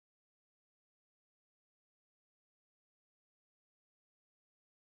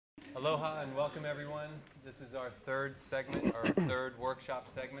Aloha and welcome everyone. This is our third segment, our third workshop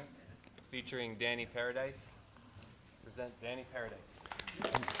segment, featuring Danny Paradise. Present Danny Paradise.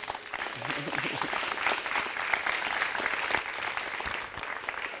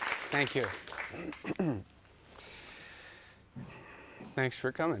 Thank you. Thanks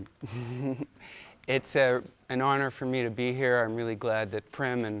for coming. It's an honor for me to be here. I'm really glad that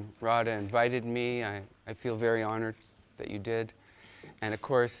Prem and Radha invited me. I feel very honored that you did. And of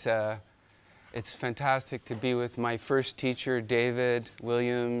course, it's fantastic to be with my first teacher, David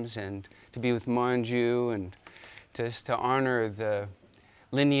Williams, and to be with Manju, and just to honor the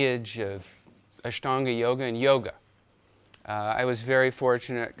lineage of Ashtanga Yoga and yoga. I was very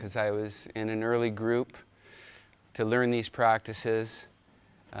fortunate because I was in an early group to learn these practices.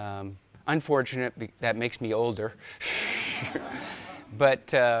 Unfortunate, that makes me older.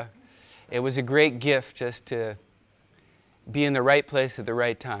 But it was a great gift just to be in the right place at the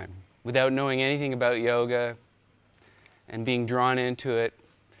right time, without knowing anything about yoga and being drawn into it,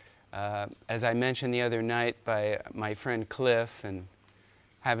 as I mentioned the other night, by my friend Cliff, and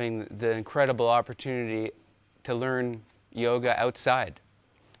having the incredible opportunity to learn yoga outside,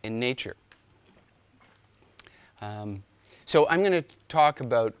 in nature. So I'm going to talk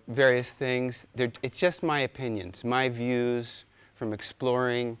about various things. It's just my opinions, my views from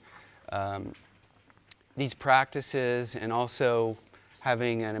exploring these practices, and also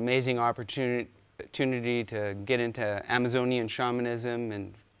having an amazing opportunity to get into Amazonian shamanism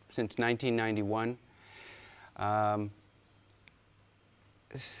since 1991. At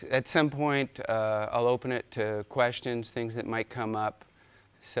some point, I'll open it to questions, things that might come up.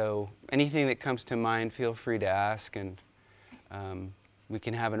 So anything that comes to mind, feel free to ask, and we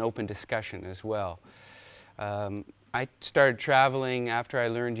can have an open discussion as well. I started traveling after I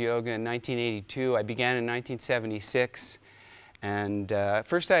learned yoga in 1982. I began in 1976. And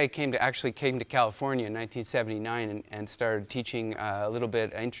first I actually came to California in 1979 and started teaching a little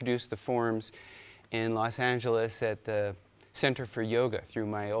bit. I introduced the forms in Los Angeles at the Center for Yoga through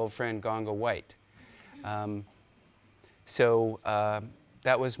my old friend Ganga White. So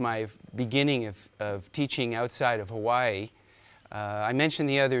that was my beginning of teaching outside of Hawaii. I mentioned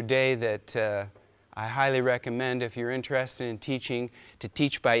the other day that I highly recommend, if you're interested in teaching, to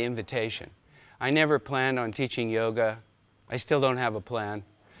teach by invitation. I never planned on teaching yoga. I still don't have a plan,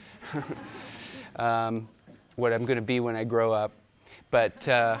 what I'm going to be when I grow up. But,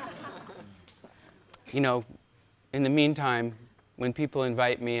 you know, in the meantime, when people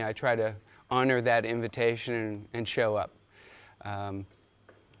invite me, I try to honor that invitation and show up.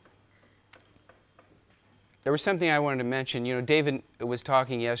 There was something I wanted to mention. You know, David was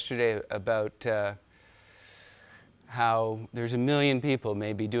talking yesterday about how there's 1 million people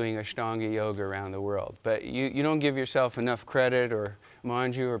maybe doing Ashtanga yoga around the world. But you don't give yourself enough credit, or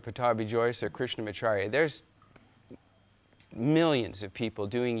Manju, or Patabi Joyce, or Krishnamacharya. There's millions of people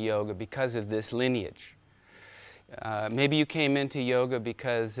doing yoga because of this lineage. Maybe you came into yoga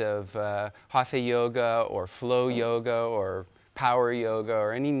because of Hatha yoga, or flow yoga, or power yoga,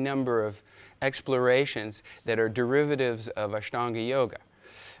 or any number of explorations that are derivatives of Ashtanga yoga.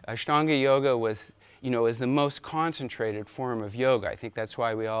 Ashtanga yoga was, is the most concentrated form of yoga. I think that's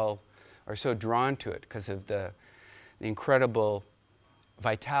why we all are so drawn to it, because of the incredible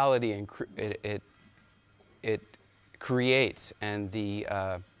vitality it creates, and the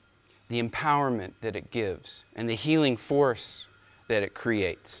empowerment that it gives, and the healing force that it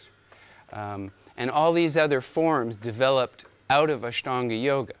creates. And all these other forms developed out of Ashtanga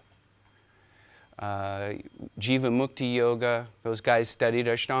yoga. Jiva Mukti Yoga, those guys studied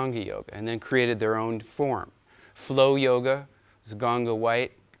Ashtanga Yoga and then created their own form. Flow Yoga was Ganga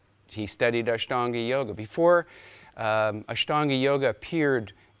White. He studied Ashtanga Yoga. Before Ashtanga Yoga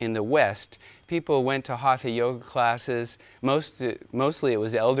appeared in the West, people went to Hatha Yoga classes. Mostly it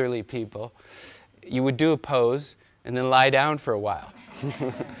was elderly people. You would do a pose and then lie down for a while.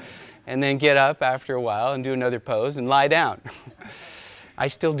 And then get up after a while and do another pose and lie down. I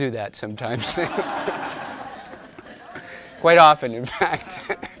still do that sometimes. Quite often, in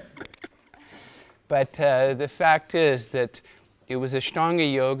fact. But the fact is that it was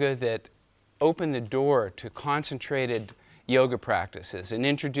Ashtanga Yoga that opened the door to concentrated yoga practices and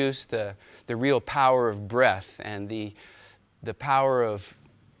introduced the real power of breath and the power of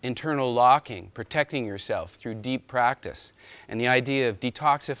internal locking, protecting yourself through deep practice, and the idea of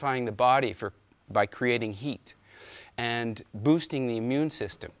detoxifying the body by creating heat and boosting the immune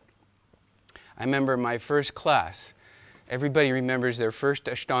system. I remember my first class. Everybody remembers their first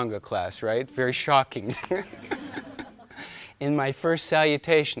Ashtanga class, right? Very shocking. In my first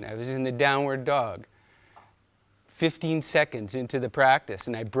salutation, I was in the downward dog. 15 seconds into the practice,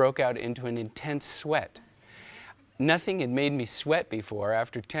 and I broke out into an intense sweat. Nothing had made me sweat before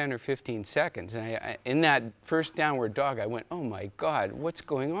after 10 or 15 seconds. And in that first downward dog, I went, oh my God, what's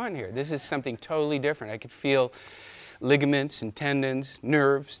going on here? This is something totally different. I could feel ligaments and tendons,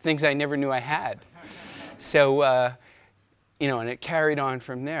 nerves, things I never knew I had. So, you know, and it carried on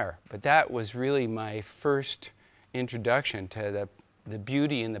from there. But that was really my first introduction to the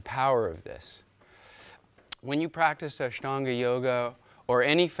beauty and the power of this. When you practice Ashtanga yoga, or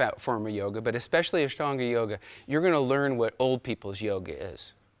any form of yoga, but especially Ashtanga yoga, you're going to learn what old people's yoga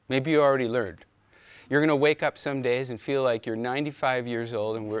is. Maybe you already learned. You're going to wake up some days and feel like you're 95 years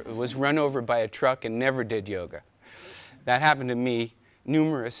old and was run over by a truck and never did yoga. That happened to me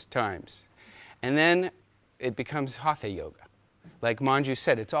numerous times. And then it becomes Hatha yoga. Like Manju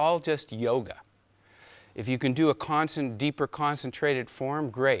said, it's all just yoga. If you can do a deeper concentrated form,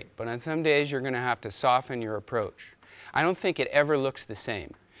 great. But on some days, you're going to have to soften your approach. I don't think it ever looks the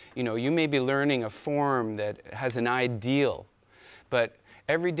same. You know, you may be learning a form that has an ideal, but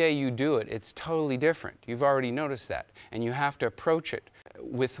every day you do it, it's totally different. You've already noticed that. And you have to approach it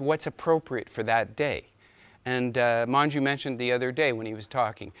with what's appropriate for that day. And Manju mentioned the other day when he was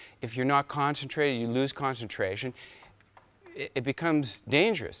talking, if you're not concentrated, you lose concentration. It becomes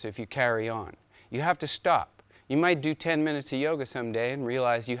dangerous if you carry on. You have to stop. You might do 10 minutes of yoga someday and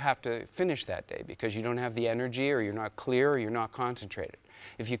realize you have to finish that day because you don't have the energy, or you're not clear, or you're not concentrated.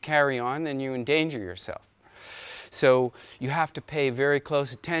 If you carry on, then you endanger yourself. So you have to pay very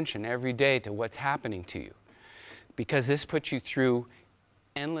close attention every day to what's happening to you, because this puts you through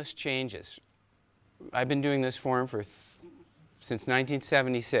endless changes. I've been doing this form since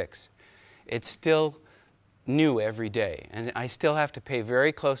 1976. It's still new every day, and I still have to pay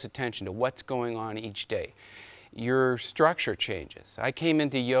very close attention to what's going on each day. Your structure changes. I came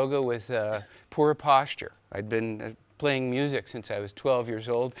into yoga with poor posture. I'd been playing music since I was 12 years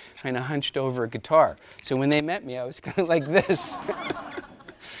old, kind of hunched over a guitar. So when they met me, I was kind of like this.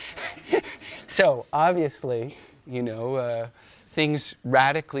 So obviously, you know, things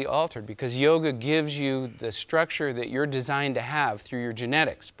radically altered, because yoga gives you the structure that you're designed to have through your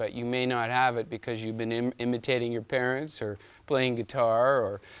genetics, but you may not have it because you've been imitating your parents or playing guitar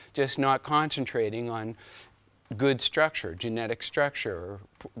or just not concentrating on good structure, genetic structure, or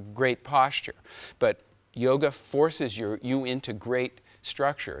great posture. But yoga forces you into great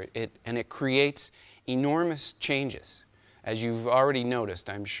structure, and it creates enormous changes, as you've already noticed,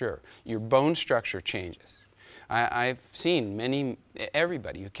 I'm sure. Your bone structure changes. I've seen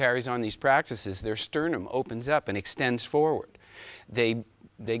everybody who carries on these practices, their sternum opens up and extends forward. They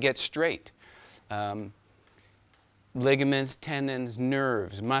get straight. Ligaments, tendons,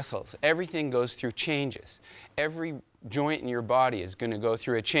 nerves, muscles, everything goes through changes. Every joint in your body is going to go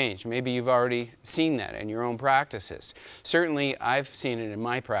through a change. Maybe you've already seen that in your own practices. Certainly, I've seen it in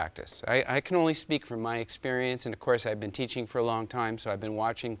my practice. I can only speak from my experience, and of course, I've been teaching for a long time, so I've been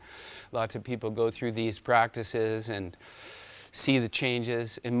watching lots of people go through these practices and see the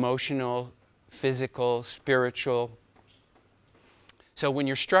changes, emotional, physical, spiritual. So when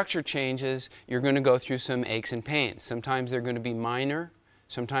your structure changes, you're going to go through some aches and pains. Sometimes they're going to be minor,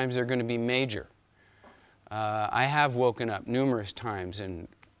 sometimes they're going to be major. I have woken up numerous times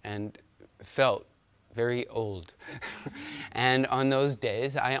and felt very old. And on those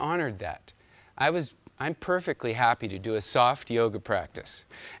days, I honored that. I'm perfectly happy to do a soft yoga practice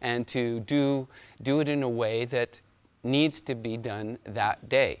and to do it in a way that needs to be done that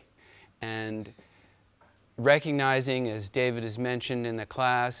day. And recognizing, as David has mentioned in the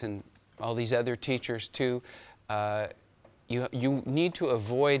class, and all these other teachers too, you need to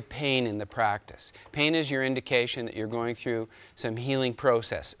avoid pain in the practice. Pain is your indication that you're going through some healing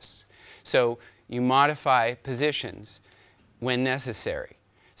processes. So you modify positions when necessary.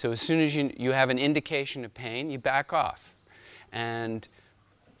 So as soon as you have an indication of pain, you back off. And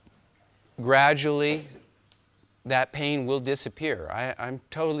gradually, that pain will disappear. I'm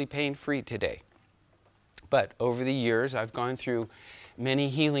totally pain-free today. But over the years, I've gone through many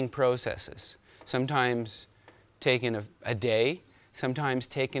healing processes, sometimes taken a day, sometimes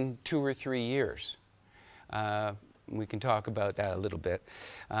taken 2 or 3 years. We can talk about that a little bit.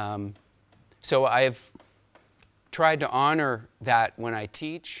 So I've tried to honor that when I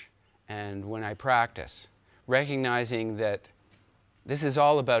teach and when I practice, recognizing that this is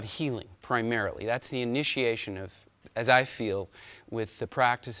all about healing primarily. That's the initiation of, as I feel, with the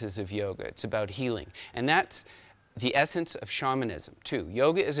practices of yoga. It's about healing. And that's the essence of shamanism, too.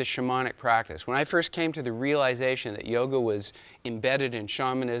 Yoga is a shamanic practice. When I first came to the realization that yoga was embedded in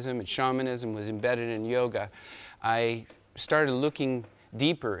shamanism and shamanism was embedded in yoga, I started looking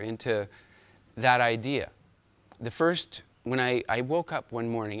deeper into that idea. when I woke up one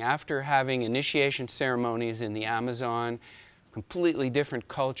morning after having initiation ceremonies in the Amazon, completely different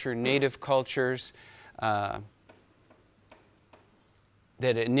culture, native cultures, that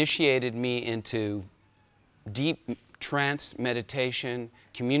initiated me into deep trance meditation,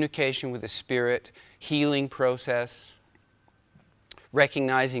 communication with the spirit, healing process,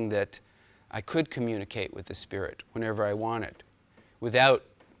 recognizing that I could communicate with the spirit whenever I wanted without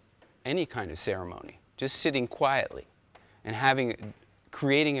any kind of ceremony, just sitting quietly and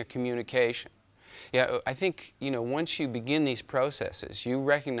creating a communication. Yeah, I think, once you begin these processes, you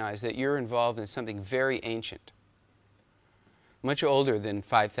recognize that you're involved in something very ancient, much older than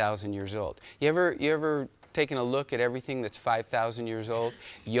 5,000 years old. You ever taken a look at everything that's 5,000 years old?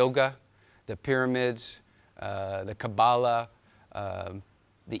 Yoga, the pyramids, the Kabbalah,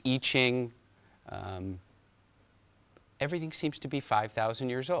 the I Ching, everything seems to be 5,000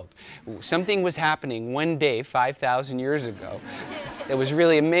 years old. Something was happening one day 5,000 years ago that was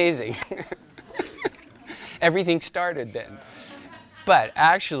really amazing. Everything started then. But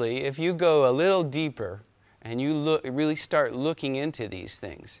actually, if you go a little deeper and you really start looking into these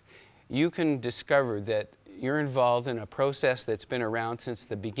things, you can discover that you're involved in a process that's been around since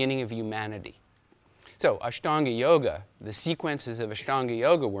the beginning of humanity. So Ashtanga Yoga, the sequences of Ashtanga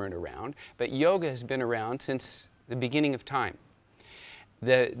Yoga weren't around, but yoga has been around since the beginning of time.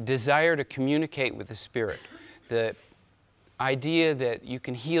 The desire to communicate with the spirit, the idea that you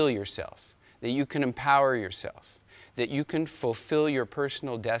can heal yourself, that you can empower yourself, that you can fulfill your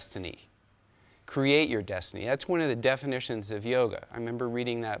personal destiny, create your destiny. That's one of the definitions of yoga. I remember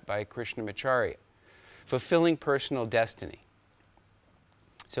reading that by Krishnamacharya. Fulfilling personal destiny.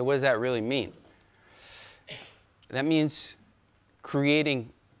 So what does that really mean? That means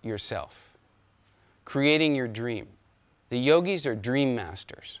creating yourself, creating your dream. The yogis are dream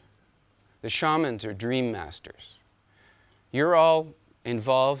masters. The shamans are dream masters. You're all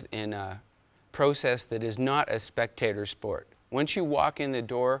involved in a process that is not a spectator sport. Once you walk in the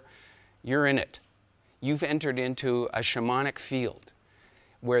door, you're in it. You've entered into a shamanic field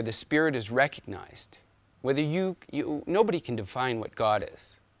where the spirit is recognized. Whether nobody can define what God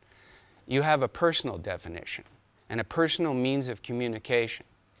is. You have a personal definition and a personal means of communication.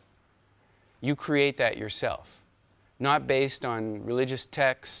 You create that yourself, not based on religious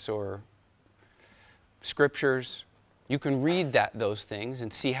texts or scriptures. You can read those things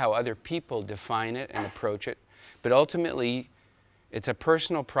and see how other people define it and approach it, but ultimately it's a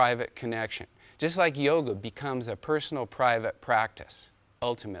personal, private connection. Just like yoga becomes a personal, private practice,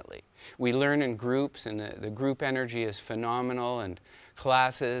 ultimately. We learn in groups, and the group energy is phenomenal, and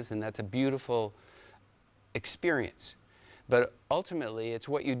classes, and that's a beautiful experience. But ultimately, it's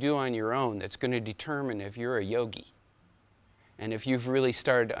what you do on your own that's going to determine if you're a yogi and if you've really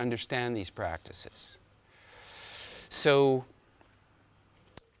started to understand these practices. So,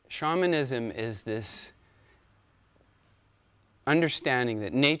 shamanism is this understanding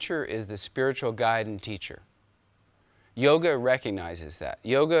that nature is the spiritual guide and teacher. Yoga recognizes that.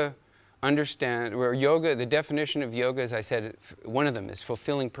 Yoga the definition of yoga, as I said, one of them is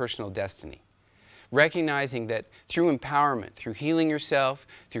fulfilling personal destiny. Recognizing that through empowerment, through healing yourself,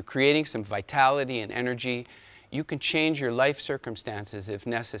 through creating some vitality and energy, you can change your life circumstances if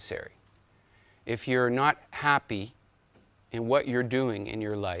necessary. If you're not happy in what you're doing in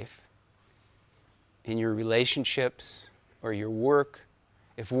your life, in your relationships or your work,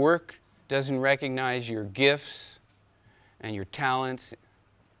 if work doesn't recognize your gifts and your talents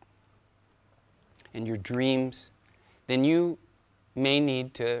and your dreams, then you may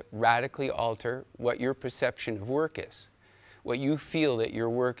need to radically alter what your perception of work is, what you feel that your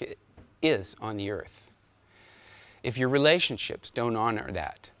work is on the earth. If your relationships don't honor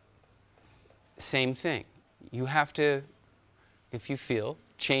that, same thing. You have to, if you feel,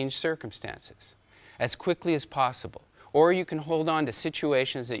 change circumstances as quickly as possible. Or you can hold on to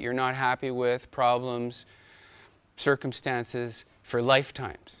situations that you're not happy with, problems, circumstances, for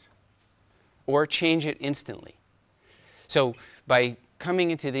lifetimes. Or change it instantly. So by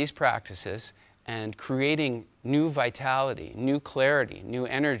coming into these practices and creating new vitality, new clarity, new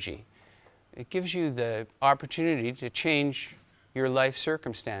energy, it gives you the opportunity to change your life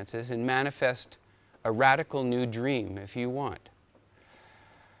circumstances and manifest a radical new dream if you want.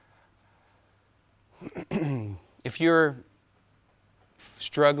 If you're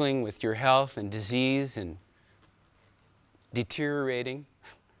struggling with your health and disease and deteriorating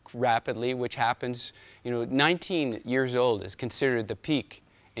rapidly, which happens, 19 years old is considered the peak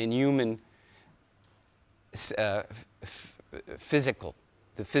in human the physical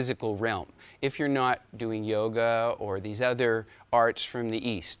realm. If you're not doing yoga or these other arts from the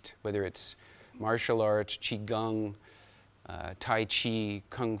East, whether it's martial arts, qigong, tai chi,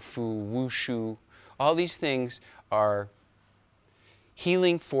 kung fu, wushu. All these things are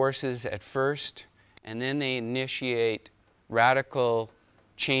healing forces at first, and then they initiate radical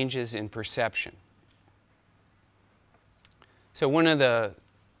changes in perception. So one of the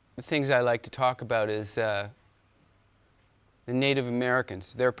things I like to talk about is the Native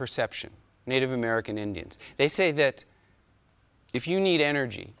Americans, their perception, Native American Indians. They say that if you need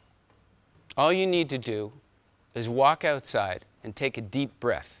energy, all you need to do is walk outside and take a deep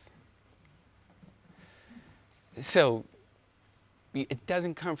breath. So it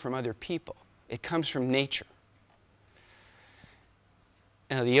doesn't come from other people. It comes from nature.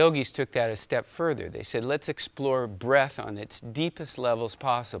 Now, the yogis took that a step further. They said, let's explore breath on its deepest levels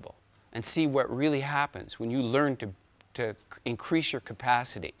possible and see what really happens when you learn to increase your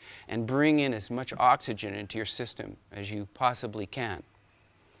capacity and bring in as much oxygen into your system as you possibly can.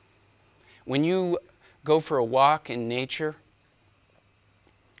 When you go for a walk in nature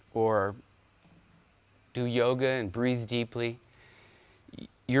or do yoga and breathe deeply,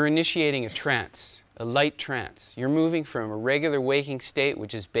 you're initiating a trance, a light trance. You're moving from a regular waking state,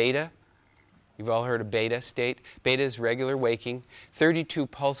 which is beta. You've all heard of beta state. Beta is regular waking, 32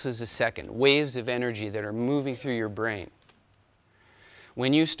 pulses a second, waves of energy that are moving through your brain.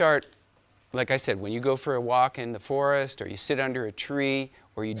 When you start, like I said, when you go for a walk in the forest or you sit under a tree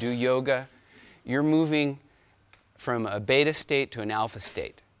or you do yoga, you're moving from a beta state to an alpha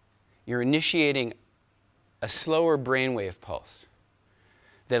state. You're initiating a slower brainwave pulse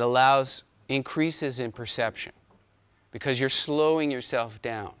that allows increases in perception because you're slowing yourself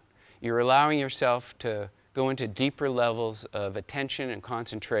down. You're allowing yourself to go into deeper levels of attention and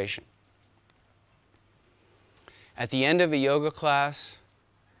concentration. At the end of a yoga class,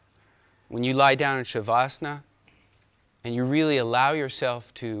 when you lie down in Shavasana and you really allow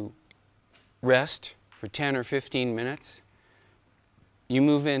yourself to rest for 10 or 15 minutes, you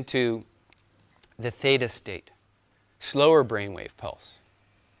move into the theta state, slower brainwave pulse.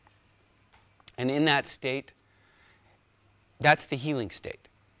 And in that state, that's the healing state,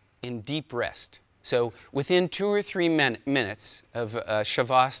 in deep rest. So within 2 or 3 minutes of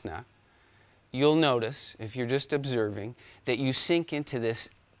Shavasana, you'll notice, if you're just observing, that you sink into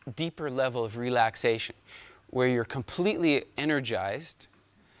this deeper level of relaxation, where you're completely energized,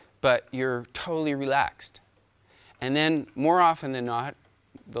 but you're totally relaxed. And then, more often than not,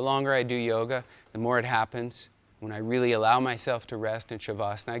 the longer I do yoga, the more it happens. When I really allow myself to rest in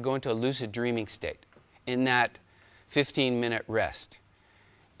Shavasana, I go into a lucid dreaming state in that 15-minute rest.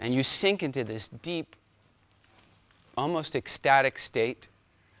 And you sink into this deep, almost ecstatic state,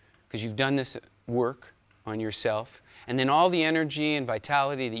 because you've done this work on yourself. And then all the energy and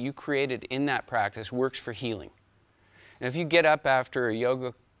vitality that you created in that practice works for healing. And if you get up after a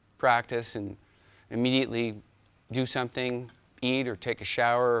yoga practice and immediately do something, eat or take a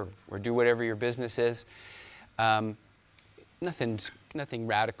shower or do whatever your business is, nothing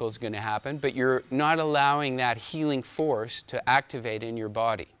radical is going to happen, but you're not allowing that healing force to activate in your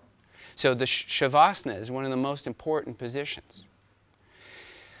body. So the Shavasana is one of the most important positions.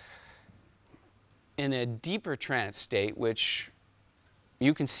 In a deeper trance state, which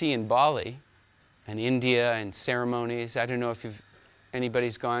you can see in Bali and India and ceremonies, I don't know if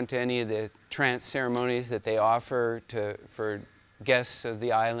anybody's gone to any of the trance ceremonies that they offer for guests of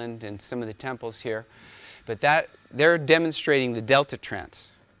the island and some of the temples here, but they're demonstrating the Delta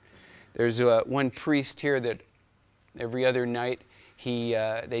trance. There's one priest here that every other night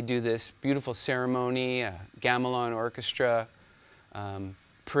they do this beautiful ceremony, gamelan orchestra,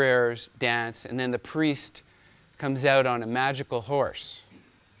 prayers, dance, and then the priest comes out on a magical horse,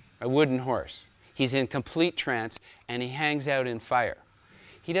 a wooden horse. He's in complete trance and he hangs out in fire.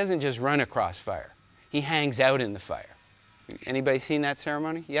 He doesn't just run across fire. He hangs out in the fire. Anybody seen that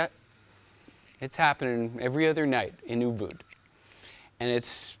ceremony yet? It's happening every other night in Ubud. And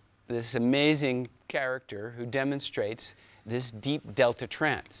it's this amazing character who demonstrates this deep delta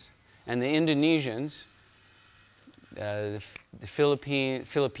trance. And the Indonesians, the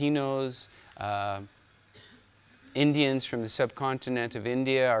Filipinos, Indians from the subcontinent of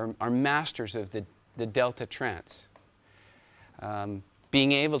India are masters of the delta trance.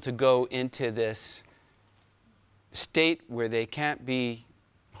 Being able to go into this state where they can't be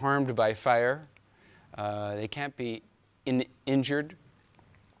harmed by fire, they can't be injured.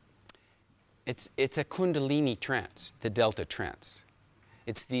 It's a Kundalini trance, the Delta trance.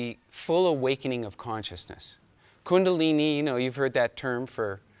 It's the full awakening of consciousness. Kundalini, you know, you've heard that term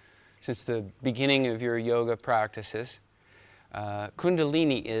since the beginning of your yoga practices.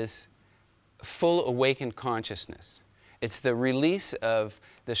 Kundalini is full awakened consciousness. It's the release of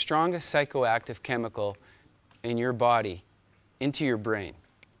the strongest psychoactive chemical in your body into your brain.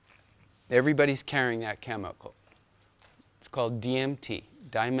 Everybody's carrying that chemical. It's called DMT,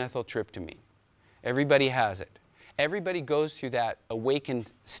 dimethyltryptamine. Everybody has it. Everybody goes through that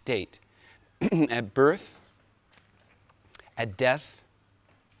awakened state at birth, at death,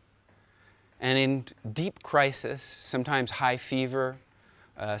 and in deep crisis, sometimes high fever,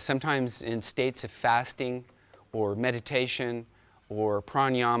 sometimes in states of fasting or meditation, or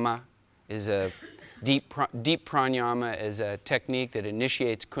pranayama is a deep pranayama is a technique that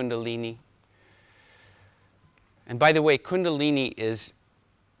initiates kundalini. And by the way, kundalini is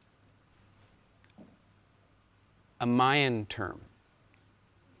a Mayan term.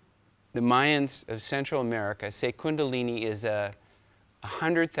 The Mayans of Central America say kundalini is a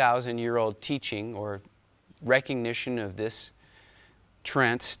 100,000-year-old teaching or recognition of this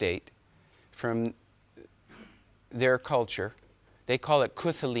trance state from their culture. They call it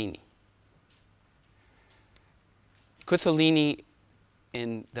kundalini. Kundalini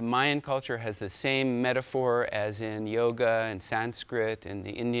in the Mayan culture has the same metaphor as in yoga and Sanskrit and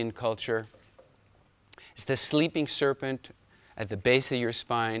the Indian culture. It's the sleeping serpent at the base of your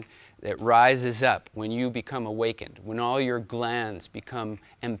spine that rises up when you become awakened, when all your glands become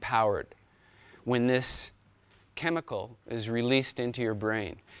empowered, when this chemical is released into your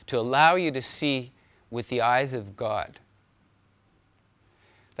brain to allow you to see with the eyes of God.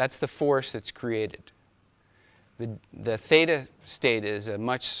 That's the force that's created. The theta state is a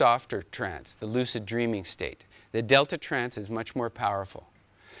much softer trance, the lucid dreaming state. The delta trance is much more powerful.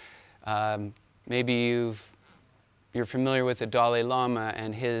 Maybe you're familiar with the Dalai Lama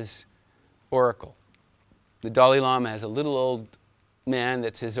and his oracle. The Dalai Lama has a little old man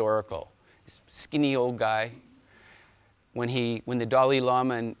that's his oracle. He's a skinny old guy. When the Dalai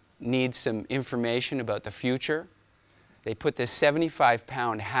Lama needs some information about the future, they put this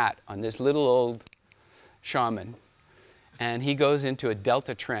 75-pound hat on this little old shaman, and he goes into a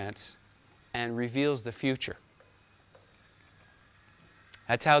delta trance and reveals the future.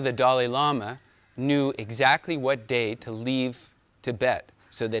 That's how the Dalai Lama knew exactly what day to leave Tibet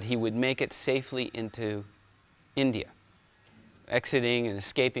so that he would make it safely into India, exiting and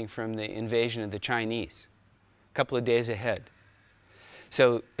escaping from the invasion of the Chinese, a couple of days ahead.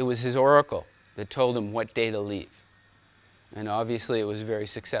 So it was his oracle that told him what day to leave. And obviously it was very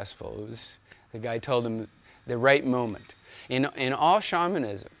successful. The guy told him the right moment. In all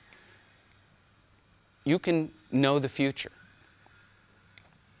shamanism, you can know the future.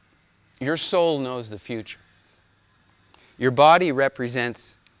 Your soul knows the future. Your body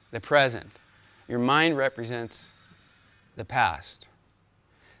represents the present. Your mind represents the past.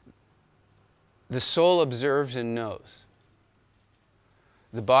 The soul observes and knows.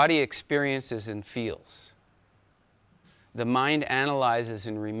 The body experiences and feels. The mind analyzes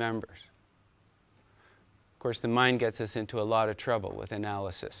and remembers. Of course, the mind gets us into a lot of trouble with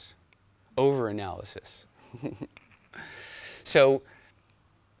analysis, over-analysis. So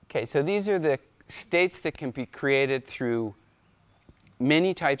these are the states that can be created through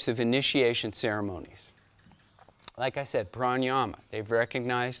many types of initiation ceremonies. Like I said, pranayama. They've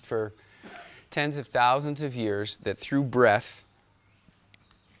recognized for tens of thousands of years that through breath,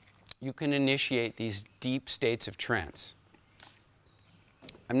 you can initiate these deep states of trance.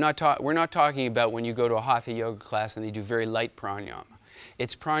 We're not talking about when you go to a hatha yoga class and they do very light pranayama.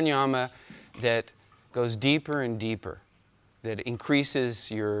 It's pranayama that goes deeper and deeper, that increases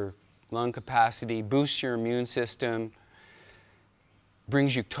your lung capacity, boosts your immune system,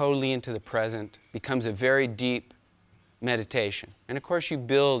 brings you totally into the present, becomes a very deep meditation. And of course you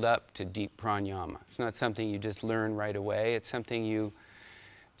build up to deep pranayama. It's not something you just learn right away. It's something you,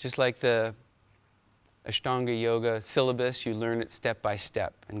 just like the Ashtanga Yoga syllabus, you learn it step by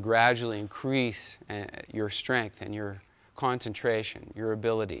step and gradually increase your strength and your concentration, your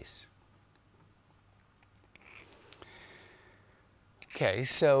abilities. Okay,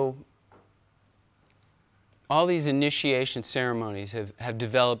 so all these initiation ceremonies have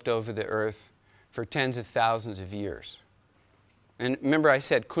developed over the earth for tens of thousands of years. And remember I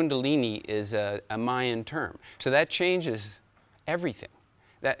said Kundalini is a Mayan term. So that changes everything.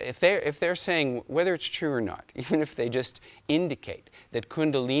 That if they're saying, whether it's true or not, even if they just indicate that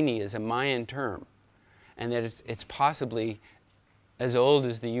Kundalini is a Mayan term and that it's possibly as old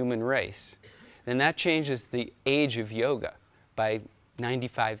as the human race, then that changes the age of yoga by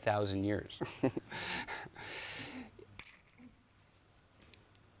 95,000 years.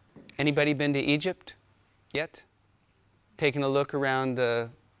 Anybody been to Egypt yet? Taken a look around the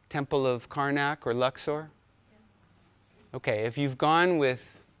Temple of Karnak or Luxor? Okay, if you've gone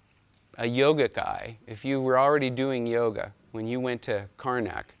with a yoga guy, if you were already doing yoga when you went to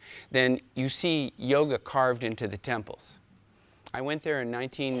Karnak, then you see yoga carved into the temples. I went there in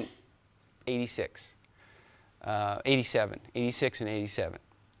 1986, 86 and 87,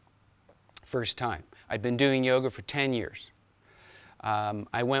 first time. I'd been doing yoga for 10 years.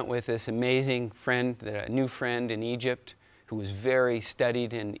 I went with this amazing friend, a new friend in Egypt, who was very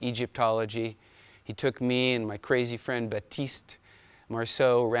studied in Egyptology. He took me and my crazy friend Baptiste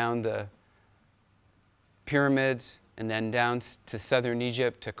Marceau around the pyramids and then down to southern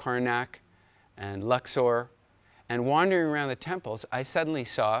Egypt to Karnak and Luxor. And wandering around the temples, I suddenly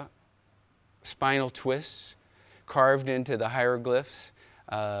saw spinal twists carved into the hieroglyphs,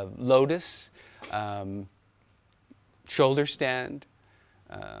 lotus, shoulder stand,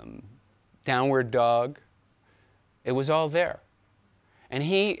 downward dog. It was all there. And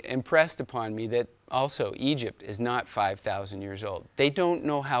he impressed upon me that also Egypt is not 5,000 years old. They don't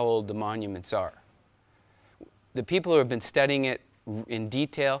know how old the monuments are. The people who have been studying it in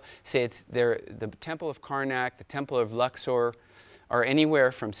detail say the Temple of Karnak, the Temple of Luxor, are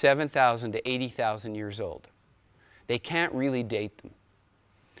anywhere from 7,000 to 80,000 years old. They can't really date them.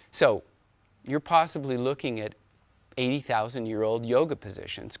 So you're possibly looking at 80,000-year-old yoga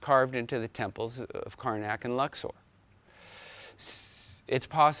positions carved into the temples of Karnak and Luxor. It's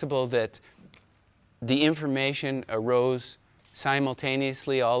possible that the information arose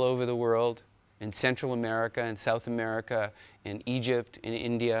simultaneously all over the world, in Central America, in South America, in Egypt, in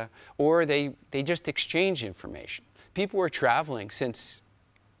India, or they just exchange information. People were traveling since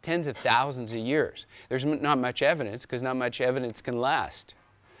tens of thousands of years. There's not much evidence, because not much evidence can last.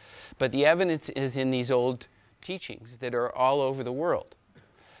 But the evidence is in these old teachings that are all over the world.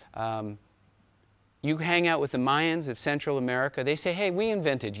 You hang out with the Mayans of Central America, they say, hey, we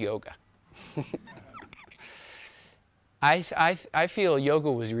invented yoga. I feel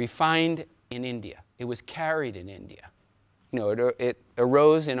yoga was refined in India. It was carried in India. You know, it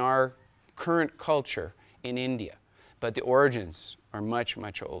arose in our current culture in India, but the origins are much,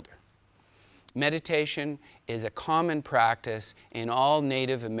 much older. Meditation is a common practice in all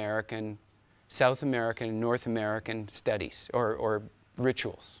Native American, South American, and North American studies or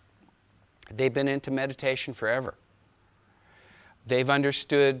rituals. They've been into meditation forever. They've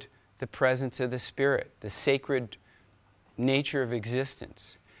understood the presence of the Spirit, the sacred nature of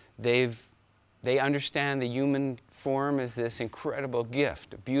existence. They understand the human form as this incredible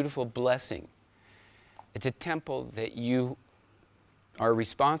gift, a beautiful blessing. It's a temple that you are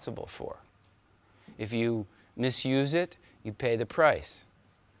responsible for. If you misuse it, you pay the price.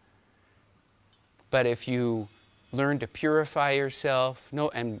 But if you learn to purify yourself,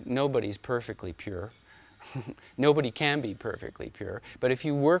 and nobody's perfectly pure. Nobody can be perfectly pure. But if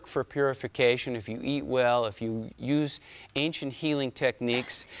you work for purification, if you eat well, if you use ancient healing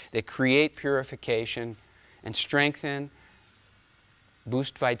techniques that create purification and strengthen,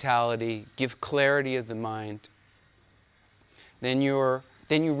 boost vitality, give clarity of the mind, then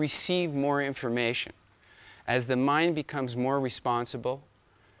you receive more information. As the mind becomes more responsible,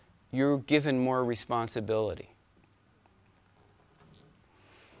 you're given more responsibility.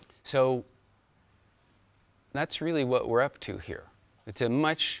 So that's really what we're up to here. It's a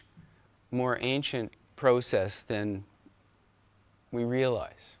much more ancient process than we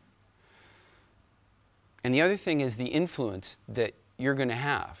realize. And the other thing is the influence that you're going to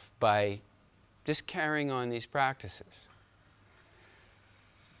have by just carrying on these practices.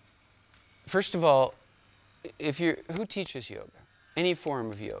 First of all, who teaches yoga? Any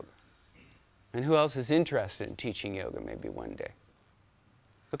form of yoga. And who else is interested in teaching yoga maybe one day?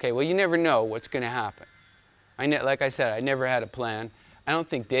 Okay, well, you never know what's going to happen. Like I said, I never had a plan. I don't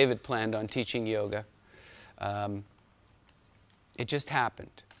think David planned on teaching yoga. It just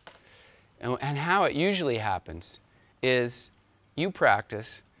happened. And how it usually happens is you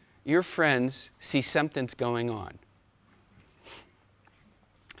practice, your friends see something's going on.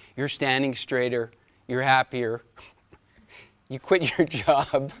 You're standing straighter, you're happier, you quit your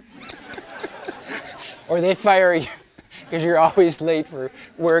job, or they fire you because you're always late for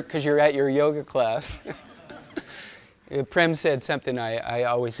work because you're at your yoga class. Prem said something I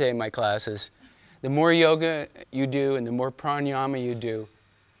always say in my classes. The more yoga you do and the more pranayama you do,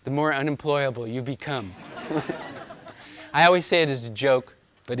 the more unemployable you become. I always say it as a joke,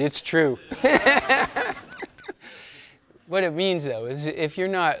 but it's true. What it means, though, is if you're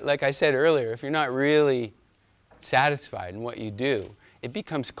not, like I said earlier, if you're not really satisfied in what you do, it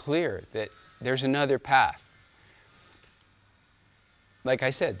becomes clear that there's another path. Like I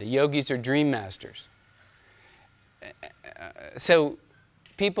said, the yogis are dream masters. So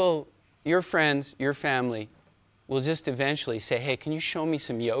people, your friends, your family, will just eventually say, hey, can you show me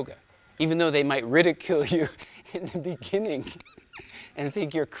some yoga? even though they might ridicule you in the beginning and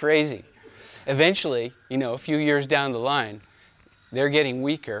think you're crazy. Eventually, you know, a few years down the line, they're getting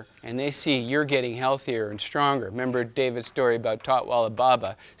weaker, and they see you're getting healthier and stronger. Remember David's story about Tatwala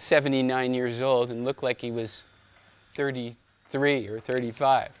Baba, 79 years old, and looked like he was 33 or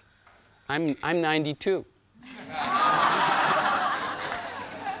 35. I'm 92.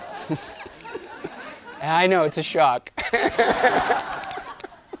 I know, it's a shock.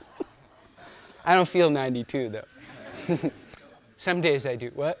 I don't feel 92, though. Some days I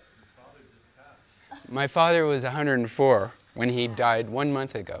do. What? My father was 104 when he died 1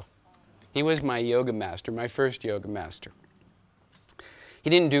 month ago. He was my yoga master, my first yoga master.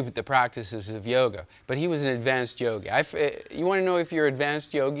 He didn't do the practices of yoga, but he was an advanced yogi. You want to know if you're an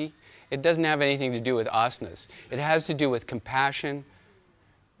advanced yogi? It doesn't have anything to do with asanas. It has to do with compassion,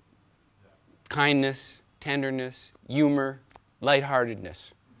 kindness, tenderness, humor,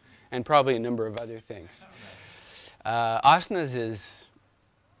 lightheartedness, and probably a number of other things. Asanas is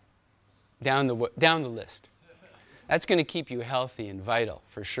down the list. That's going to keep you healthy and vital,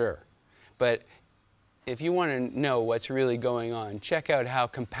 for sure. But if you want to know what's really going on, check out how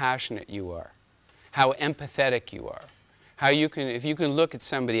compassionate you are, how empathetic you are, how you can, if you can look at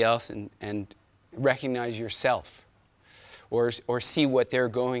somebody else and recognize yourself, or see what they're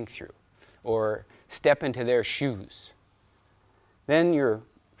going through, or step into their shoes, then you're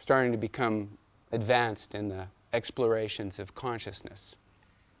starting to become advanced in the explorations of consciousness.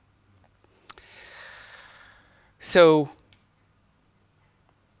 So,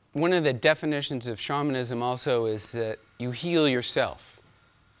 one of the definitions of shamanism also is that you heal yourself.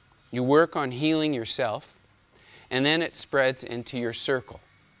 You work on healing yourself, and then it spreads into your circle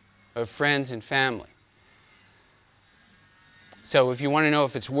of friends and family. So if you want to know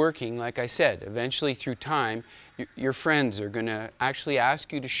if it's working, like I said, eventually through time, your friends are going to actually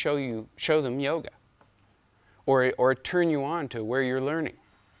ask you to show them yoga, or turn you on to where you're learning.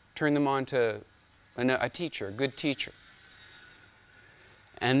 Turn them on to a teacher, a good teacher.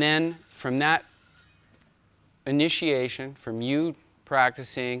 And then from that initiation, from you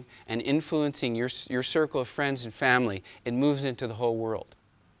practicing and influencing your circle of friends and family, it moves into the whole world.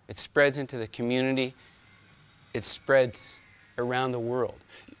 It spreads into the community. It spreads around the world.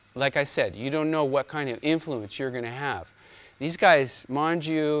 Like I said, you don't know what kind of influence you're going to have. These guys,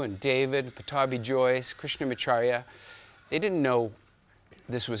 Manju and David, Patabi Joyce, Krishnamacharya, they didn't know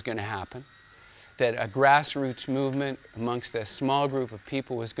this was going to happen, that a grassroots movement amongst a small group of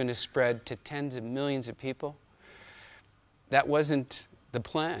people was going to spread to tens of millions of people. That wasn't the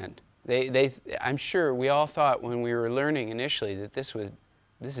plan. I'm sure we all thought when we were learning initially that this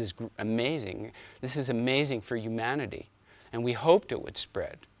is amazing. This is amazing for humanity. And we hoped it would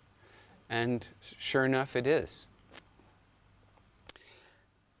spread. And sure enough, it is.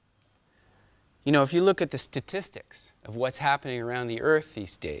 You know, if you look at the statistics of what's happening around the earth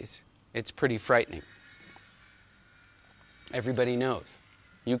these days, it's pretty frightening. Everybody knows.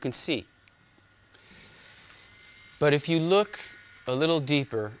 You can see. But if you look a little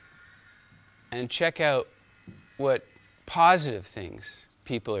deeper and check out what positive things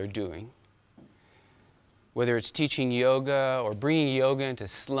people are doing, whether it's teaching yoga or bringing yoga into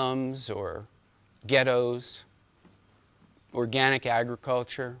slums or ghettos, organic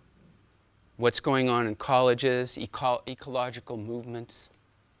agriculture, what's going on in colleges, ecological movements,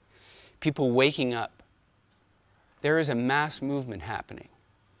 people waking up. There is a mass movement happening.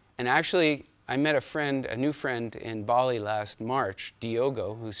 And actually, I met a new friend in Bali last March,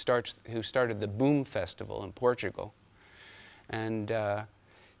 Diogo, who started the Boom Festival in Portugal. And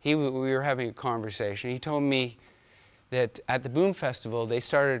we were having a conversation. He told me that at the Boom Festival, they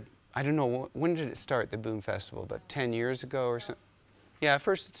started, I don't know, when did it start, the Boom Festival? About 10 years ago or something? Yeah, at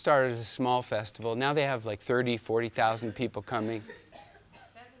first it started as a small festival. Now they have like 30, 40,000 people coming.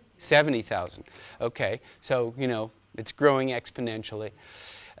 70,000. Okay, so, you know, it's growing exponentially.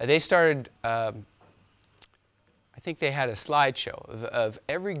 They started, I think they had a slideshow of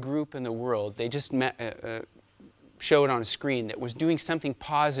every group in the world. They just showed on a screen that was doing something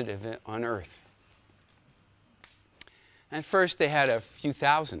positive on Earth. At first they had a few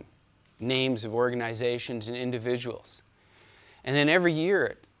thousand names of organizations and individuals. And then every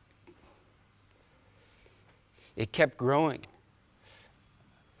year it kept growing.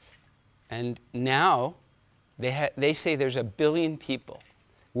 And now they say there's 1 billion people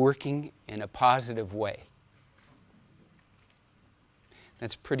working in a positive way.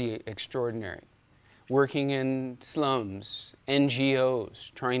 That's pretty extraordinary. Working in slums,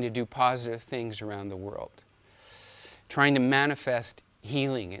 NGOs, trying to do positive things around the world. Trying to manifest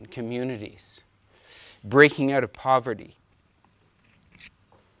healing in communities. Breaking out of poverty.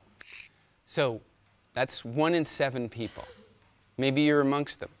 So that's 1 in 7 people. Maybe you're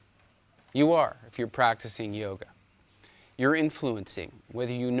amongst them. You are, if you're practicing yoga. You're influencing,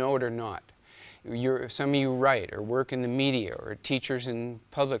 whether you know it or not. Some of you write or work in the media or teachers in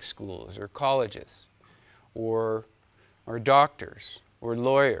public schools or colleges or doctors or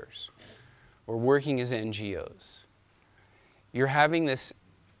lawyers or working as NGOs. You're having this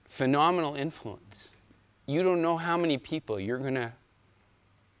phenomenal influence. You don't know how many people you're going to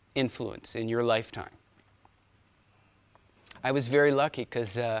influence in your lifetime. I was very lucky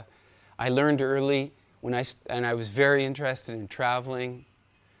because I learned early and I was very interested in traveling.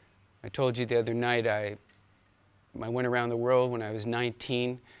 I told you the other night I went around the world when I was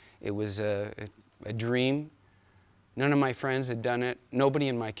 19. It was a dream. None of my friends had done it. Nobody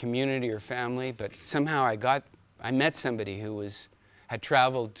in my community or family, but somehow I met somebody who had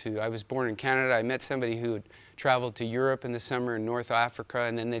traveled to, I was born in Canada, I met somebody who had traveled to Europe in the summer and North Africa,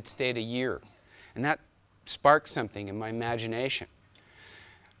 and then they'd stayed a year. And that sparked something in my imagination.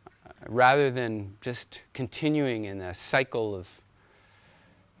 Rather than just continuing in a cycle of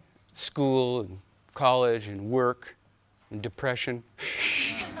school and college and work and depression,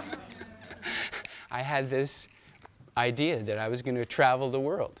 I had this idea that I was going to travel the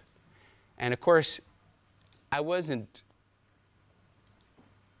world. And of course, I was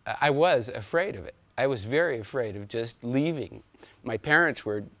afraid of it. I was very afraid of just leaving. My parents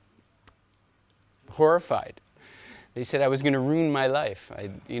horrified. They said I was going to ruin my life. I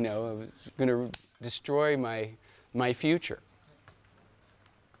was going to destroy my future.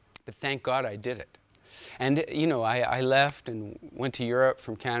 But thank God I did it. And I left and went to Europe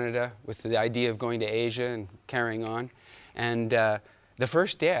from Canada with the idea of going to Asia and carrying on. And the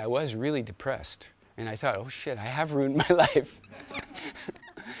first day I was really depressed. And I thought, oh shit, I have ruined my life.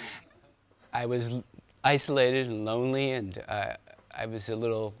 I was isolated and lonely, and I was a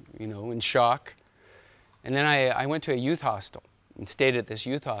little, in shock. And then I went to a youth hostel and stayed at this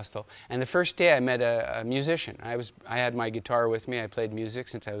youth hostel. And the first day I met a musician. I had my guitar with me. I played music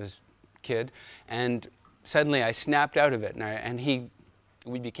since I was a kid. And suddenly I snapped out of it, and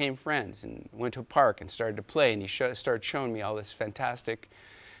we became friends and went to a park and started to play. And he started showing me all this fantastic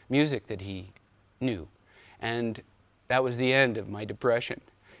music that he knew. And that was the end of my depression.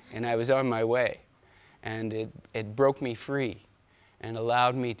 And I was on my way. And it broke me free and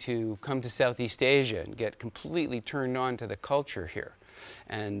allowed me to come to Southeast Asia and get completely turned on to the culture here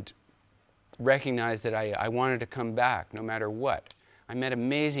and recognize that I wanted to come back no matter what. I met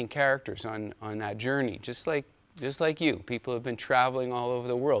amazing characters on that journey, just like you. People have been traveling all over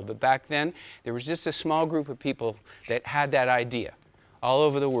the world. But back then, there was just a small group of people that had that idea all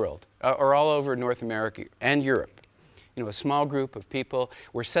over the world, or all over North America and Europe. A small group of people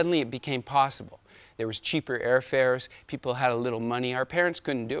where suddenly it became possible. There was cheaper airfares. People had a little money. Our parents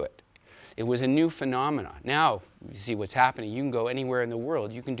couldn't do it. It was a new phenomenon. Now, you see what's happening. You can go anywhere in the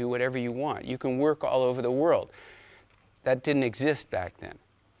world. You can do whatever you want. You can work all over the world. That didn't exist back then.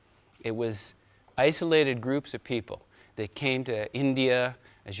 It was isolated groups of people that came to India,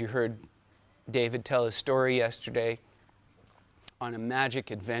 as you heard David tell his story yesterday, on a magic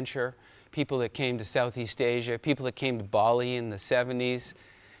adventure. People that came to Southeast Asia, people that came to Bali in the 70s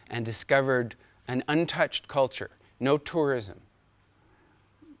and discovered an untouched culture. No tourism,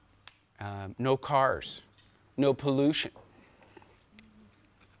 no cars, no pollution,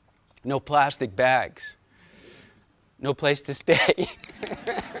 no plastic bags, no place to stay.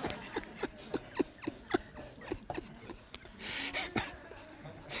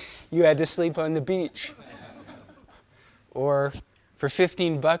 You had to sleep on the beach. Or for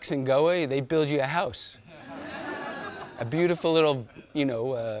 15 bucks in Goa, they'd build you a house. A beautiful little,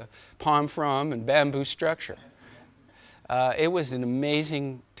 palm frond and bamboo structure. It was an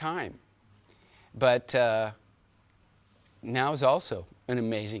amazing time. But now is also an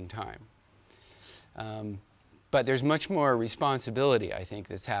amazing time. But there's much more responsibility, I think,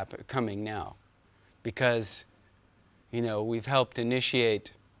 that's coming now. Because, we've helped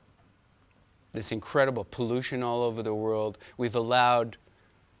initiate this incredible pollution all over the world. We've allowed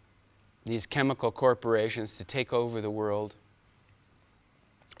these chemical corporations to take over the world.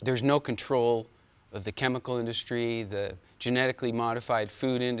 There's no control of the chemical industry, the genetically modified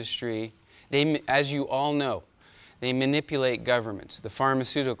food industry. They, as you all know, they manipulate governments, the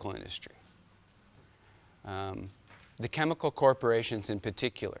pharmaceutical industry, the chemical corporations in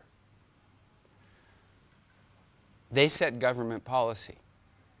particular. They set government policy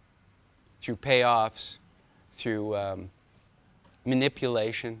through payoffs, through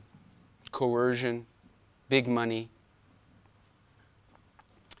manipulation, coercion, big money,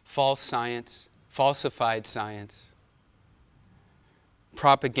 false science, falsified science,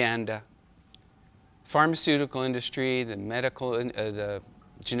 propaganda, pharmaceutical industry, the the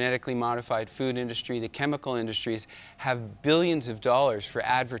genetically modified food industry, the chemical industries have billions of dollars for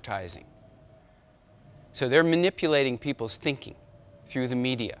advertising. So they're manipulating people's thinking through the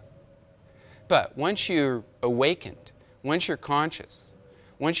media. But once you're awakened, once you're conscious,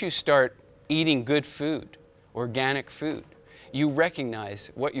 once you start eating good food, organic food, you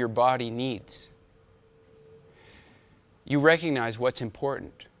recognize what your body needs. You recognize what's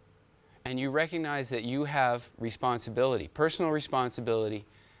important. And you recognize that you have responsibility, personal responsibility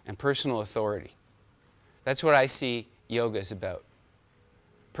and personal authority. That's what I see yoga is about.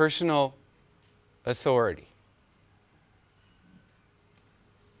 Personal authority.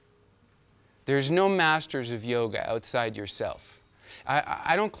 There's no masters of yoga outside yourself.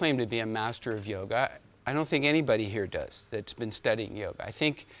 I don't claim to be a master of yoga. I don't think anybody here does that's been studying yoga. I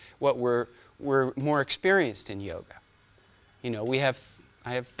think we're more experienced in yoga. You know,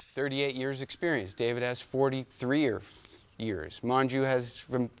 I have 38 years experience. David has 43 years. Manju has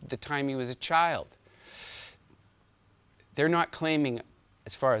from the time he was a child. They're not claiming,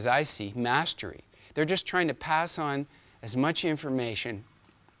 as far as I see, mastery. They're just trying to pass on as much information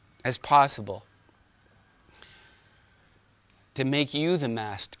as possible to make you the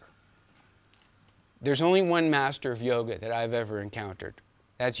master. There's only one master of yoga that I've ever encountered.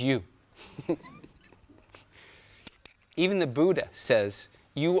 That's you. Even the Buddha says,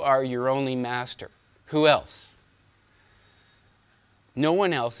 you are your only master. Who else? No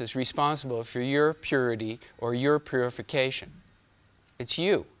one else is responsible for your purity or your purification. It's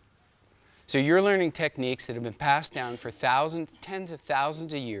you. So you're learning techniques that have been passed down for thousands, tens of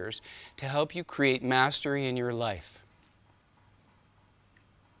thousands of years to help you create mastery in your life.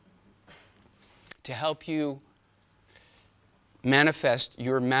 To help you manifest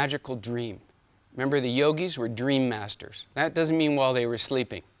your magical dream. Remember, the yogis were dream masters. That doesn't mean while they were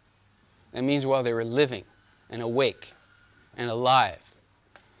sleeping. That means while they were living and awake and alive.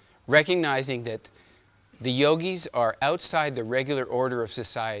 Recognizing that the yogis are outside the regular order of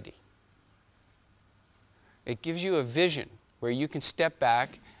society. It gives you a vision where you can step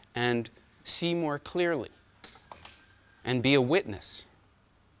back and see more clearly and be a witness.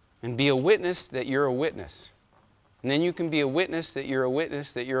 And be a witness that you're a witness. And then you can be a witness that you're a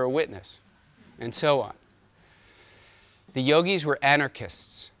witness that you're a witness. And so on. The yogis were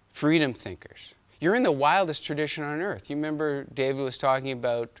anarchists, freedom thinkers. You're in the wildest tradition on earth. You remember David was talking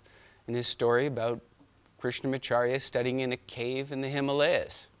about, in his story, about Krishnamacharya studying in a cave in the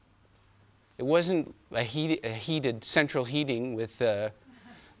Himalayas. It wasn't a heated central heating with,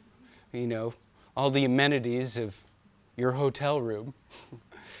 you know, all the amenities of your hotel room.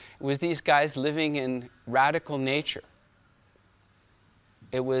 It was these guys living in radical nature.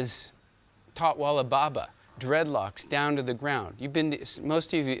 It was Tatwala Baba, dreadlocks down to the ground.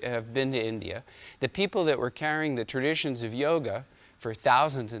 Most of you have been to India. The people that were carrying the traditions of yoga for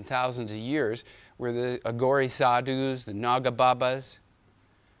thousands and thousands of years were the Aghori sadhus, the Naga Babas,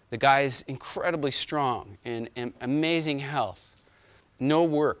 the guys incredibly strong and amazing health, no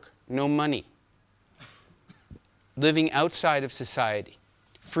work, no money, living outside of society,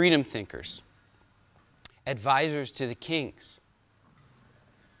 freedom thinkers, advisors to the kings.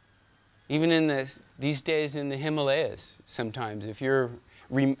 Even in these days in the Himalayas, sometimes, if you're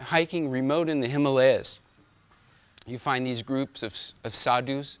hiking remote in the Himalayas, you find these groups of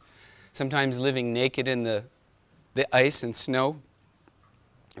sadhus, sometimes living naked in the ice and snow,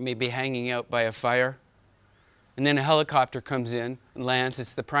 or maybe hanging out by a fire. And then a helicopter comes in and lands.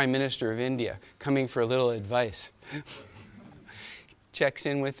 It's the Prime Minister of India coming for a little advice. Checks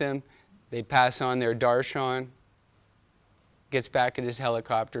in with them. They pass on their darshan, gets back in his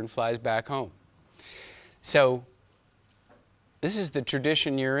helicopter and flies back home. So this is the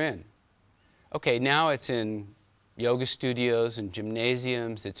tradition you're in. Okay, now it's in yoga studios and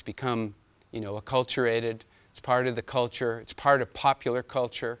gymnasiums. It's become, you know, acculturated. It's part of the culture. It's part of popular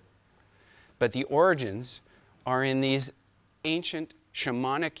culture. But the origins are in these ancient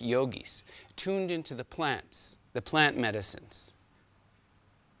shamanic yogis, tuned into the plants, the plant medicines.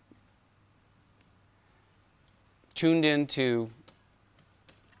 Tuned into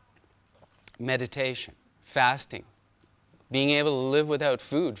meditation, fasting, being able to live without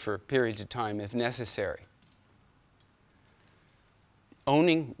food for periods of time if necessary.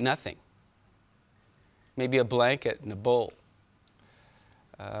 Owning nothing. Maybe a blanket and a bowl.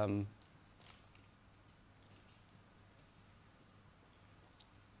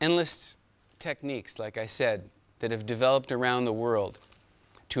 Endless techniques, like I said, that have developed around the world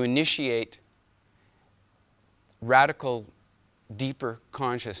to initiate radical, deeper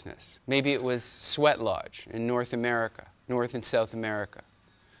consciousness. Maybe it was sweat lodge in North America, North and South America,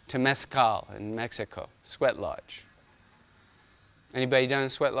 Temescal in Mexico, sweat lodge. Anybody done a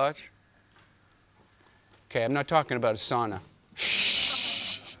sweat lodge? Okay, I'm not talking about a sauna.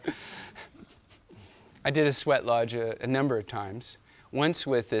 I did a sweat lodge a number of times. Once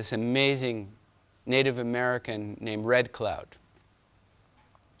with this amazing Native American named Red Cloud,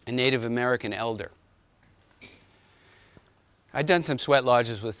 a Native American elder. I'd done some sweat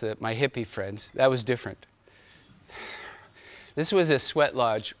lodges with my hippie friends. That was different. This was a sweat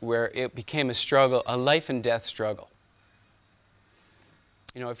lodge where it became a struggle, a life and death struggle.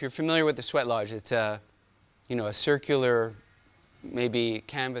 You know, if you're familiar with the sweat lodge, it's a circular, maybe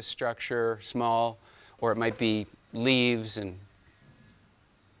canvas structure, small, or it might be leaves and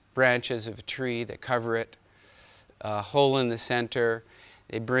branches of a tree that cover it, a hole in the center.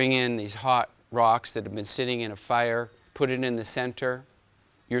 They bring in these hot rocks that have been sitting in a fire, put it in the center.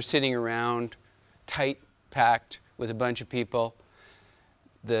 You're sitting around, tight, packed with a bunch of people.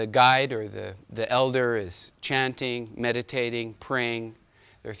 The guide or the elder is chanting, meditating, praying.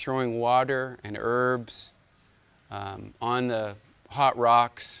 They're throwing water and herbs on the hot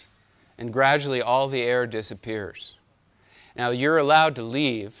rocks, and gradually all the air disappears. Now, you're allowed to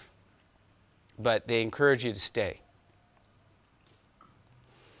leave, but they encourage you to stay.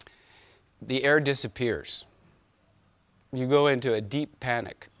 The air disappears. You go into a deep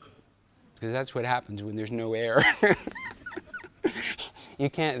panic, because that's what happens when there's no air. You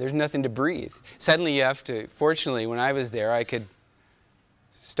can't, there's nothing to breathe. Suddenly you have to, fortunately, when I was there, I could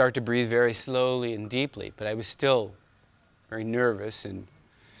start to breathe very slowly and deeply, but I was still very nervous and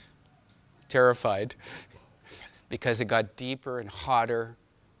terrified because it got deeper and hotter,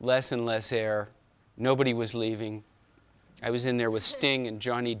 less and less air. Nobody was leaving. I was in there with Sting and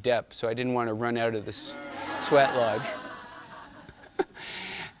Johnny Depp, so I didn't want to run out of the sweat lodge.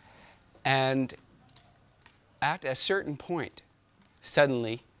 And at a certain point,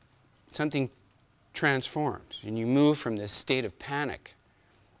 suddenly, something transforms, and you move from this state of panic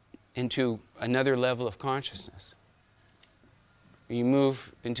into another level of consciousness. You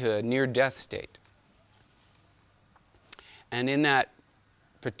move into a near-death state. And in that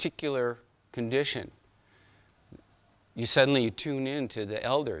particular condition, you suddenly tune in to the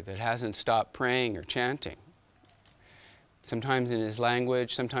elder that hasn't stopped praying or chanting. Sometimes in his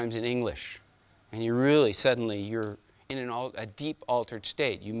language, sometimes in English. And you really suddenly, you're in a deep altered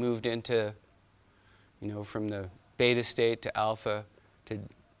state. You moved into, from the beta state to alpha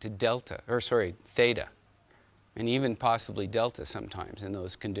to delta, or sorry, theta. And even possibly delta sometimes in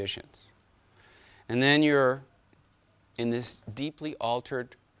those conditions. And then you're in this deeply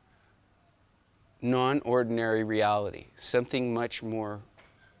altered, non-ordinary reality, something much more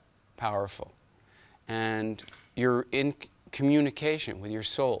powerful. And you're in communication with your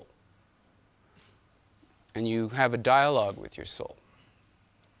soul. And you have a dialogue with your soul.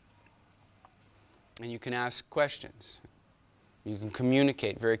 And you can ask questions. You can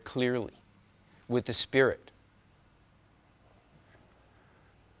communicate very clearly with the spirit.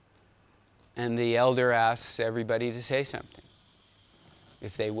 And the elder asks everybody to say something,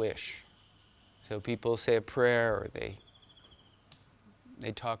 if they wish. So people say a prayer, or they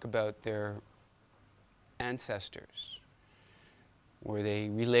talk about their ancestors, or they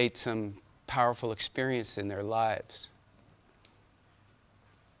relate some powerful experience in their lives.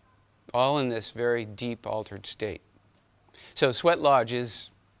 All in this very deep, altered state. So sweat lodge is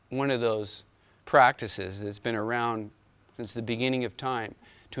one of those practices that's been around since the beginning of time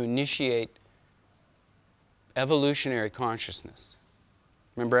to initiate evolutionary consciousness.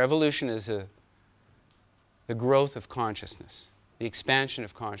 Remember, evolution is the growth of consciousness, the expansion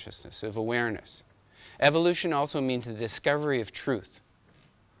of consciousness, of awareness. Evolution also means the discovery of truth.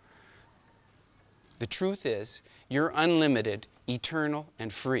 The truth is, you're unlimited, eternal,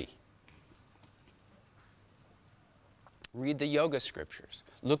 and free. Read the yoga scriptures.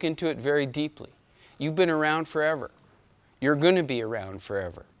 Look into it very deeply. You've been around forever. You're going to be around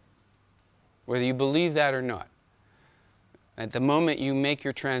forever, whether you believe that or not. At the moment you make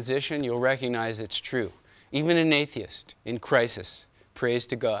your transition, you'll recognize it's true. Even an atheist in crisis prays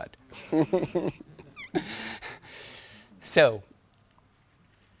to God. So,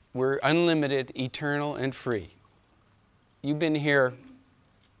 we're unlimited, eternal, and free. You've been here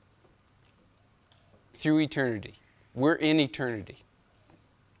through eternity. We're in eternity.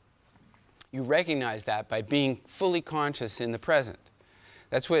 You recognize that by being fully conscious in the present.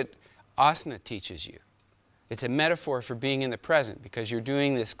 That's what asana teaches you. It's a metaphor for being in the present, because you're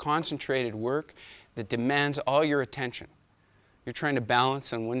doing this concentrated work that demands all your attention. You're trying to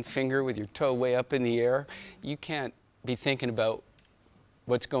balance on one finger with your toe way up in the air. You can't be thinking about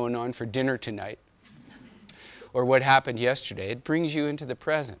what's going on for dinner tonight, or what happened yesterday. It brings you into the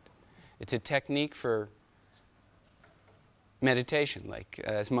present. It's a technique for meditation. Like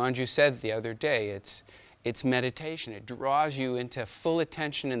as Manju said the other day, it's meditation. It draws you into full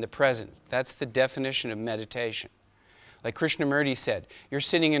attention in the present. That's the definition of meditation. Like Krishnamurti said, you're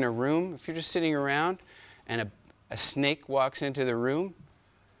sitting in a room, if you're just sitting around and a snake walks into the room,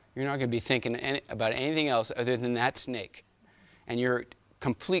 you're not going to be thinking about anything else other than that snake. And your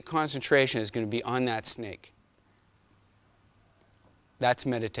complete concentration is going to be on that snake. That's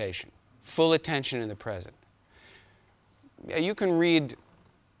meditation. Full attention in the present. You can read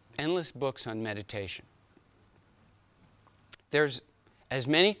endless books on meditation. There's as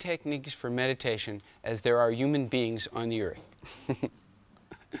many techniques for meditation as there are human beings on the earth.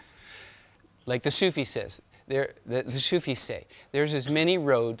 Like the Sufis say, there's as many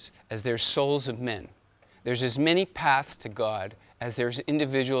roads as there's souls of men. There's as many paths to God as there's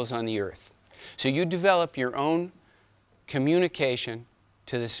individuals on the earth. So you develop your own communication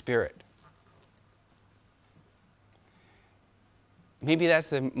to the Spirit. Maybe that's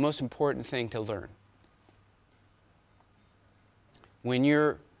the most important thing to learn. When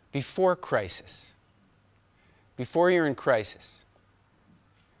you're before crisis, before you're in crisis,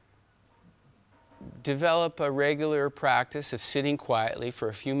 develop a regular practice of sitting quietly for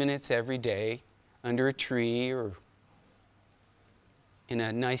a few minutes every day under a tree or in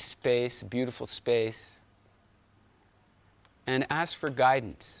a nice space, a beautiful space, and ask for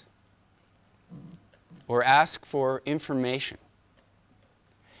guidance or ask for information.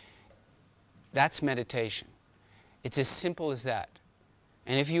 That's meditation. It's as simple as that.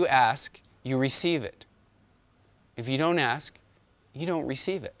 And if you ask, you receive it. If you don't ask, you don't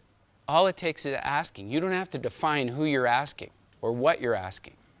receive it. All it takes is asking. You don't have to define who you're asking or what you're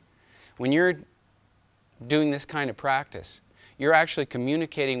asking. When you're doing this kind of practice, you're actually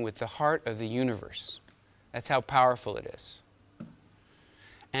communicating with the heart of the universe. That's how powerful it is.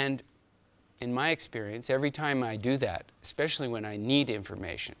 And in my experience, every time I do that, especially when I need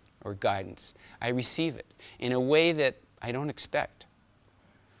information or guidance, I receive it in a way that I don't expect.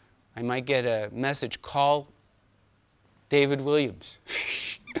 I might get a message, call David Williams,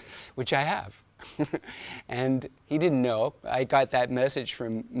 which I have. And he didn't know. I got that message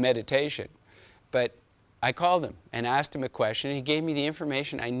from meditation. But I called him and asked him a question, and he gave me the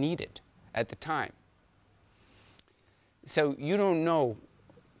information I needed at the time. So you don't know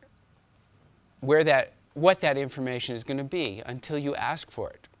what that information is going to be until you ask for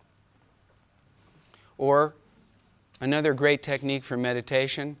it. Or another great technique for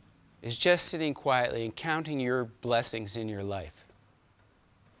meditation is just sitting quietly and counting your blessings in your life.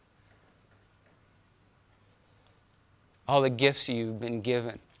 All the gifts you've been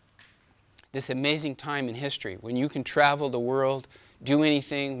given. This amazing time in history when you can travel the world, do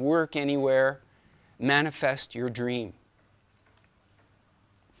anything, work anywhere, manifest your dream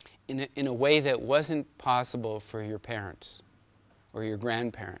in a way that wasn't possible for your parents or your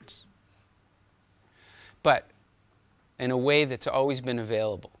grandparents, but in a way that's always been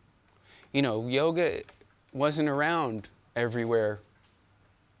available. You know, yoga wasn't around everywhere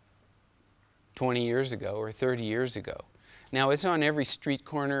 20 years ago or 30 years ago. Now it's on every street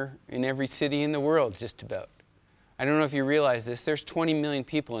corner in every city in the world, just about. I don't know if you realize this, there's 20 million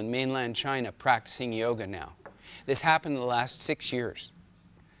people in mainland China practicing yoga now. This happened in the last 6 years.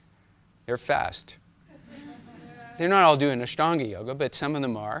 They're fast. They're not all doing Ashtanga yoga, but some of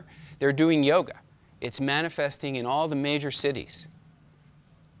them are. They're doing yoga. It's manifesting in all the major cities.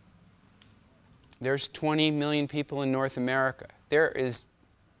 There's 20 million people in North America. There is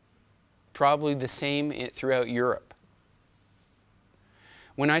probably the same throughout Europe.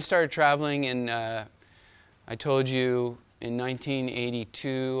 When I started traveling I told you in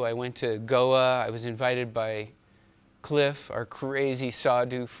 1982, I went to Goa. I was invited by Cliff, our crazy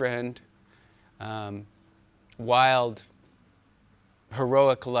sadhu friend, wild,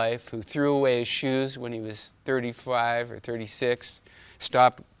 heroic life, who threw away his shoes when he was 35 or 36,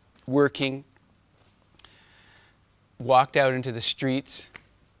 stopped working, walked out into the streets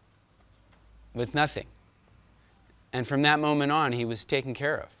with nothing. And from that moment on, he was taken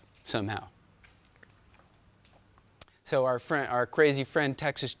care of somehow. So our crazy friend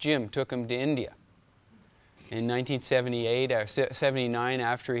Texas Jim took him to India in 1978 or 79,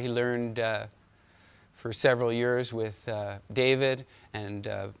 after he learned for several years with David, and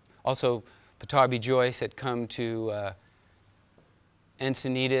also Patabi Joyce had come to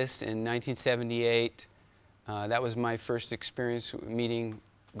Encinitas in 1978. That was my first experience meeting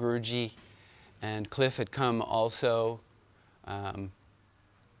Guruji, and Cliff had come also. And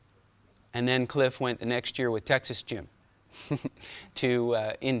then Cliff went the next year with Texas Jim to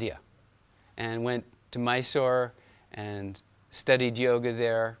India, and went to Mysore and studied yoga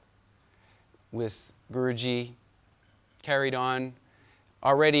there with Guruji, carried on.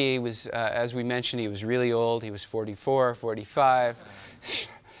 Already he was, as we mentioned, he was really old. He was 44, 45.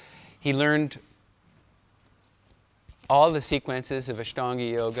 He learned all the sequences of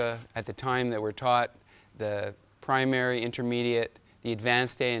Ashtanga yoga at the time that were taught, the primary, intermediate, the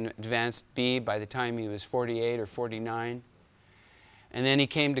advanced A and advanced B by the time he was 48 or 49. And then he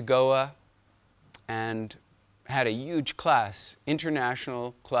came to Goa and had a huge class,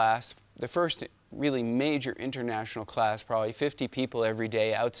 international class, the first really major international class, probably 50 people every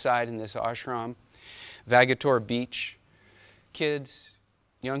day outside in this ashram, Vagator Beach, kids,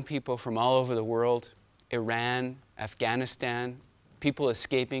 young people from all over the world, Iran, Afghanistan, people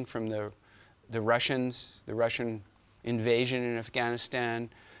escaping from the Russians, the Russian invasion in Afghanistan,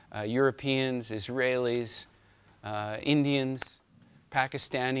 Europeans, Israelis, Indians,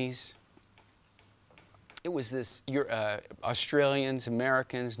 Pakistanis. It was this, Australians,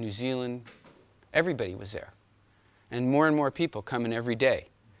 Americans, New Zealand, everybody was there. And more people coming every day,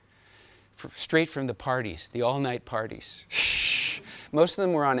 straight from the parties, the all-night parties. Most of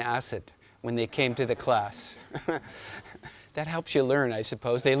them were on acid when they came to the class. That helps you learn, I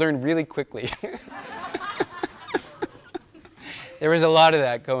suppose. They learn really quickly. There was a lot of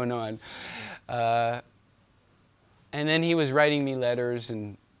that going on. And then he was writing me letters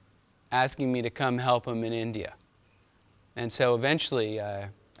and asking me to come help him in India. And so eventually, I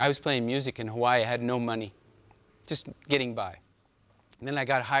was playing music in Hawaii. I had no money, just getting by. And then I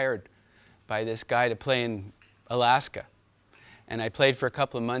got hired by this guy to play in Alaska. And I played for a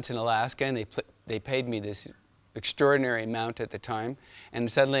couple of months in Alaska, and they paid me this extraordinary amount at the time. And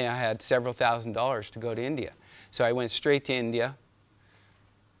suddenly I had several $1,000s to go to India. So I went straight to India.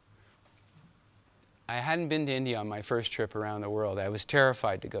 I hadn't been to India on my first trip around the world. I was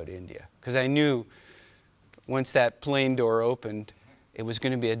terrified to go to India because I knew once that plane door opened, it was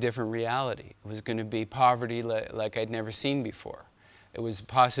going to be a different reality. It was going to be poverty like I'd never seen before. It was a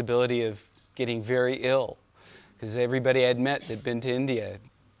possibility of getting very ill because everybody I'd met that'd been to India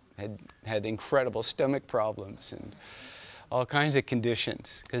had incredible stomach problems and all kinds of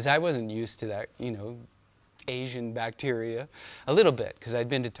conditions because I wasn't used to that, you know, Asian bacteria. A little bit because I'd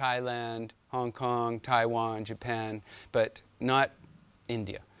been to Thailand, Hong Kong, Taiwan, Japan, but not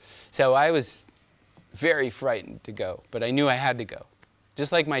India. So I was very frightened to go, but I knew I had to go.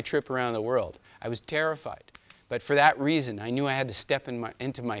 Just like my trip around the world. I was terrified. But for that reason, I knew I had to step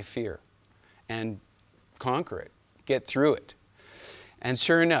into my fear and conquer it, get through it. And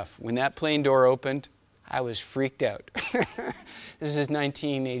sure enough, when that plane door opened, I was freaked out. This is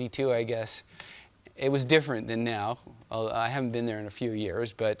 1982, I guess. It was different than now. I haven't been there in a few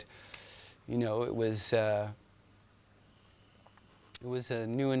years, but you know, it was a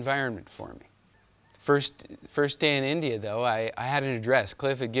new environment for me. First day in India, though, I had an address.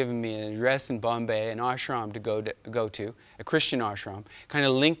 Cliff had given me an address in Bombay, an ashram to go to, a Christian ashram, kind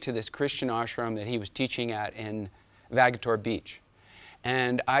of linked to this Christian ashram that he was teaching at in Vagator Beach.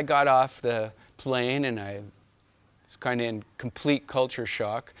 And I got off the plane, and I was kind of in complete culture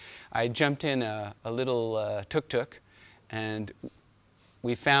shock. I jumped in a little tuk-tuk, and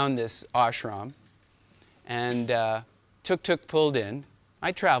we found this ashram, and tuk-tuk pulled in.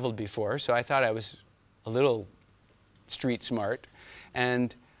 I traveled before, so I thought I was a little street smart.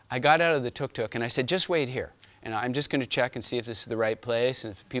 And I got out of the tuk-tuk, and I said, just wait here. And I'm just going to check and see if this is the right place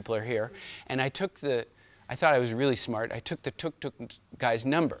and if people are here. And I thought I was really smart. I took the tuk-tuk guy's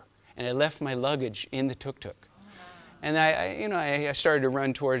number, and I left my luggage in the tuk-tuk. And I started to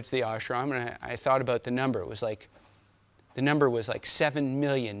run towards the ashram, and I thought about the number. It was like, the number was like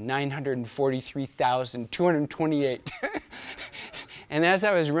 7,943,228. And as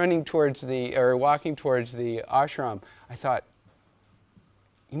I was running towards walking towards the ashram, I thought,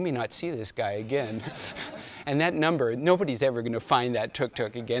 you may not see this guy again. And that number, nobody's ever going to find that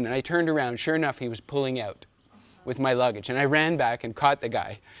tuk-tuk again. And I turned around, sure enough, he was pulling out with my luggage. And I ran back and caught the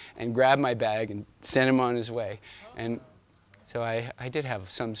guy and grabbed my bag and sent him on his way. And so I did have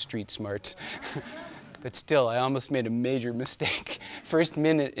some street smarts. But still, I almost made a major mistake. First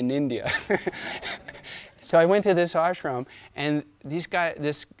minute in India. So I went to this ashram, and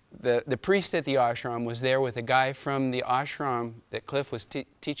the priest at the ashram was there with a guy from the ashram that Cliff was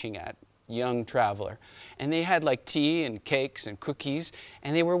teaching at, young traveler. And they had like tea and cakes and cookies,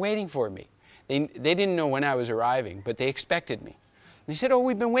 and they were waiting for me. They didn't know when I was arriving, but they expected me. They said, oh,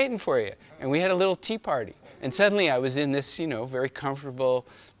 we've been waiting for you. And we had a little tea party. And suddenly I was in this, very comfortable,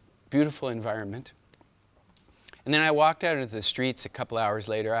 beautiful environment. And then I walked out into the streets a couple hours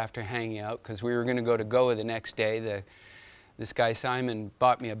later after hanging out, because we were going to go to Goa the next day. This guy Simon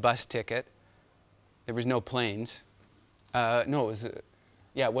bought me a bus ticket. There was no planes. No, it was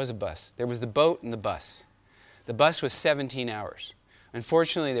yeah, it was a bus. There was the boat and the bus. The bus was 17 hours.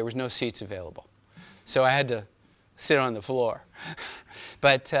 Unfortunately, there was no seats available. So I had to sit on the floor.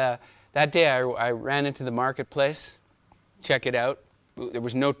 But that day I ran into the marketplace, check it out. There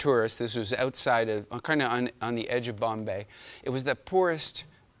was no tourists. This was outside of, kind of on the edge of Bombay. It was the poorest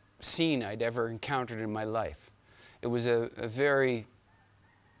scene I'd ever encountered in my life. It was a very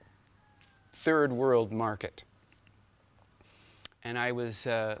third world market. And I was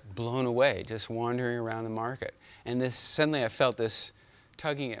blown away just wandering around the market. And suddenly I felt this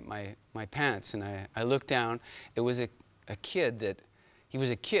tugging at my pants, and I looked down. It was a kid he was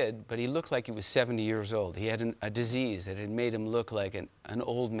a kid, but he looked like he was 70 years old. He had a disease that had made him look like an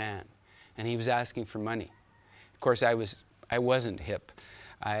old man, and he was asking for money. Of course, I wasn't hip.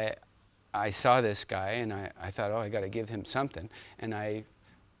 I saw this guy, and I thought, oh, I got to give him something. And I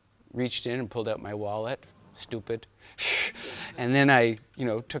reached in and pulled out my wallet. Stupid. And then I,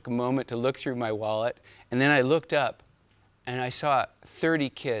 took a moment to look through my wallet, and then I looked up, and I saw 30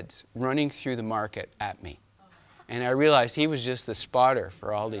 kids running through the market at me. And I realized he was just the spotter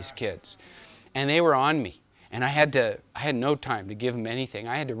for all these kids. And they were on me. And I had no time to give them anything.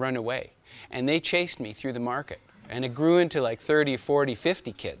 I had to run away. And they chased me through the market. And it grew into like 30, 40,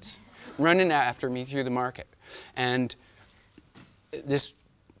 50 kids running after me through the market. And this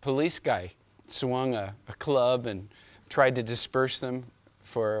police guy swung a club and tried to disperse them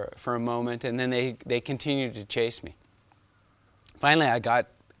for a moment. And then they continued to chase me. Finally, I got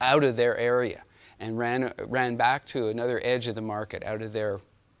out of their area and ran back to another edge of the market, out of their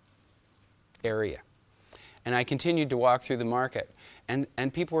area. And I continued to walk through the market,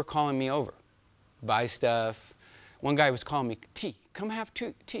 and people were calling me over, buy stuff. One guy was calling me, tea, come have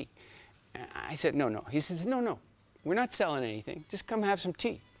tea. And I said, no. He says, no, we're not selling anything, just come have some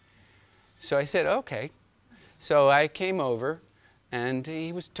tea. So I said, okay. So I came over, and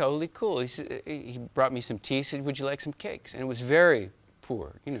he was totally cool. He brought me some tea, he said, would you like some cakes? And it was very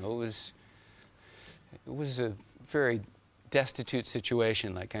poor, it was a very destitute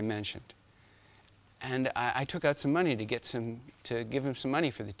situation, like I mentioned. And I took out some money to give him some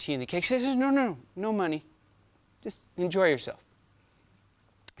money for the tea and the cakes. He says, no money. Just enjoy yourself.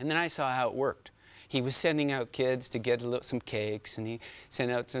 And then I saw how it worked. He was sending out kids to get some cakes, and he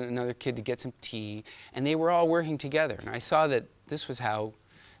sent out another kid to get some tea, and they were all working together. And I saw that this was how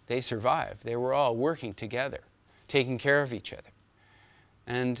they survived. They were all working together, taking care of each other.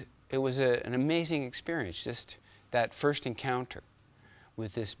 And it was an amazing experience, just that first encounter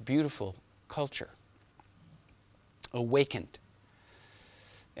with this beautiful culture. Awakened.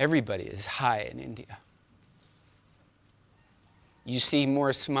 Everybody is high in India. You see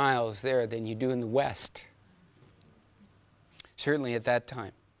more smiles there than you do in the West. Certainly at that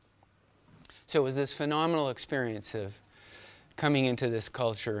time. So it was this phenomenal experience of coming into this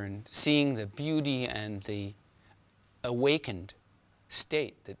culture and seeing the beauty and the awakened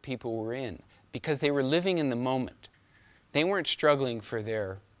state that people were in, because they were living in the moment. They weren't struggling for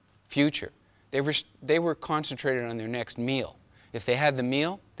their future. They were concentrated on their next meal. If they had the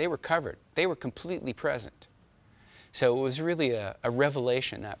meal, they were covered. They were completely present. So it was really a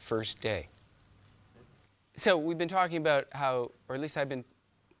revelation that first day. So we've been talking about how, or at least I've been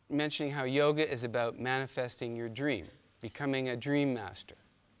mentioning how yoga is about manifesting your dream, becoming a dream master,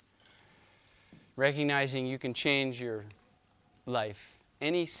 recognizing you can change your life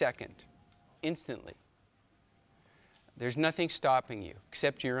any second, instantly. There's nothing stopping you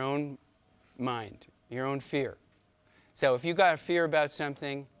except your own mind, your own fear. So if you got a fear about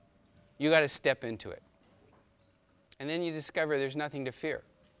something, you got to step into it. And then you discover there's nothing to fear.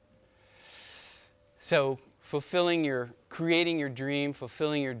 So creating your dream,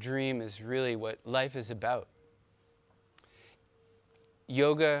 fulfilling your dream is really what life is about.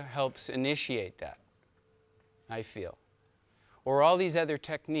 Yoga helps initiate that, I feel. Or all these other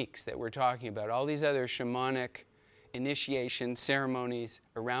techniques that we're talking about, all these other shamanic initiation ceremonies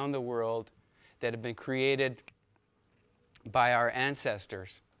around the world that have been created by our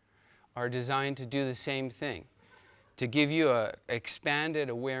ancestors are designed to do the same thing, to give you an expanded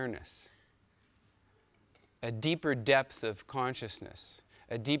awareness, a deeper depth of consciousness,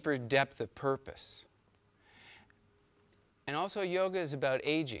 a deeper depth of purpose. And also yoga is about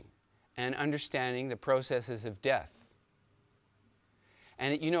aging and understanding the processes of death.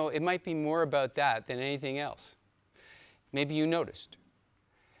 And it might be more about that than anything else. Maybe you noticed.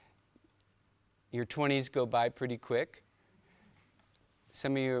 Your 20s go by pretty quick. Most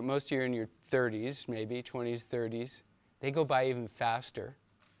of you are in your 30s, maybe, 20s, 30s. They go by even faster.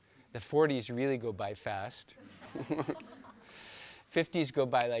 The 40s really go by fast. 50s go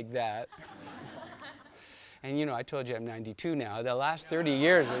by like that. And you know, I told you I'm 92 now. The last 30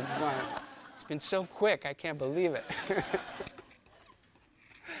 years, it's been so quick, I can't believe it.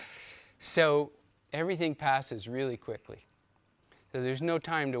 So everything passes really quickly. So there's no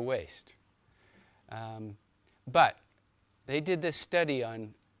time to waste. But they did this study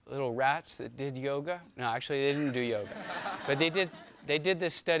on little rats that did yoga. No, actually they didn't do yoga. But they did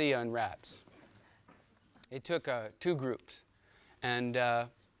this study on rats. They took 2 groups. And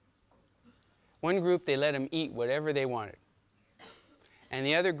one group, they let them eat whatever they wanted. And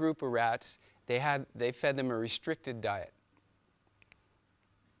the other group of rats, they fed them a restricted diet.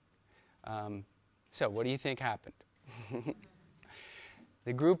 So what do you think happened?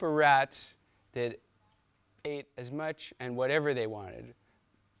 The group of rats that ate as much and whatever they wanted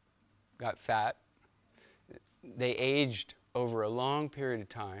got fat. They aged over a long period of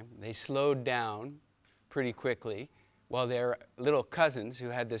time. They slowed down pretty quickly, while their little cousins who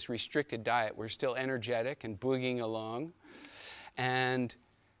had this restricted diet were still energetic and boogieing along. And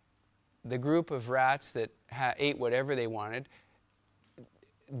the group of rats that ate whatever they wanted,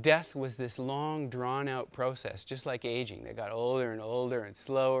 death was this long, drawn-out process, just like aging. They got older and older and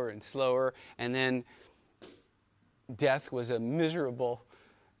slower, and then death was a miserable,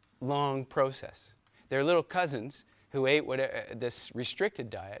 long process. Their little cousins, who ate this restricted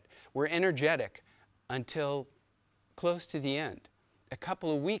diet, were energetic until close to the end, a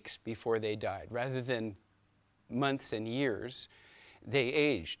couple of weeks before they died. Rather than months and years, they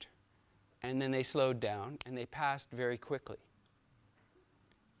aged, and then they slowed down, and they passed very quickly.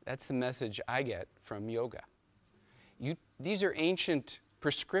 That's the message I get from yoga. These are ancient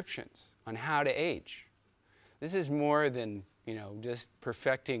prescriptions on how to age. This is more than, you know, just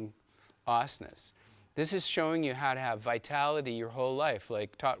perfecting asanas. This is showing you how to have vitality your whole life,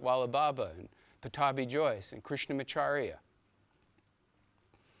 like Tatwala Baba and Pattabhi Jois and Krishnamacharya.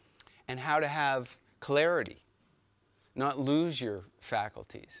 And how to have clarity, not lose your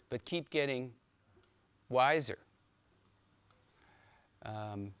faculties, but keep getting wiser.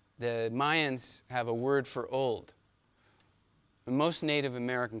 The Mayans have a word for old. In most Native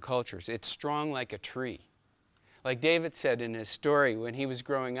American cultures, it's strong like a tree. Like David said in his story, when he was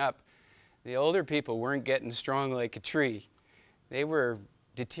growing up, the older people weren't getting strong like a tree. They were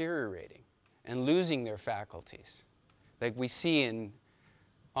deteriorating and losing their faculties, like we see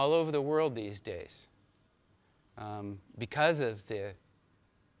all over the world these days, because of the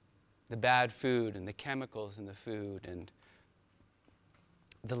bad food and the chemicals in the food and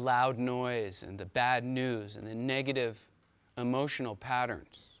the loud noise and the bad news and the negative emotional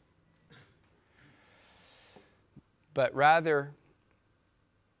patterns. But rather,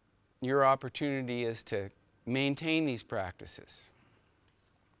 your opportunity is to maintain these practices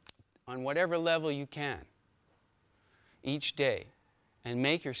on whatever level you can each day, and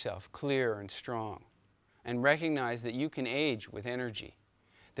make yourself clear and strong, and recognize that you can age with energy,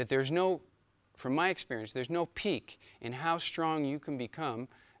 that there's no, from my experience, there's no peak in how strong you can become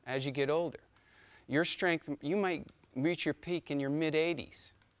as you get older. Your strength, you might reach your peak in your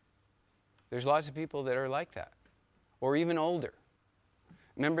mid-80s. There's lots of people that are like that, or even older.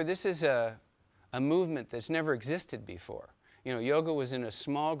 Remember, this is a movement that's never existed before. You know, yoga was in a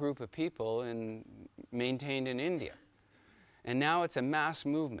small group of people and maintained in India. And now it's a mass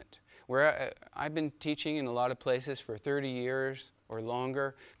movement, where I've been teaching in a lot of places for 30 years or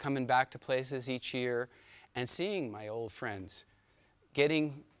longer, coming back to places each year, and seeing my old friends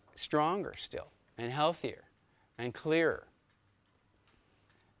getting stronger still, and healthier, and clearer.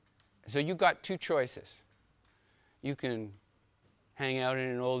 So you've got 2 choices. You can hang out in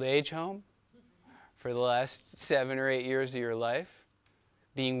an old age home for the last 7 or 8 years of your life,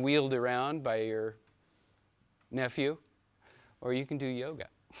 being wheeled around by your nephew, or you can do yoga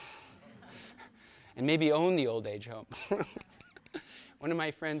and maybe own the old age home. One of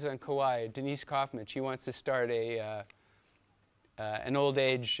my friends on Kauai, Denise Kaufman, she wants to start an old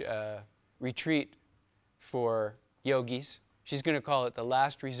age retreat for yogis. She's going to call it the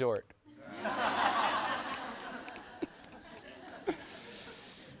last resort.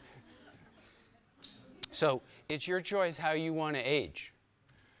 So it's your choice how you want to age.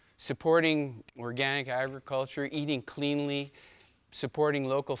 Supporting organic agriculture, eating cleanly, supporting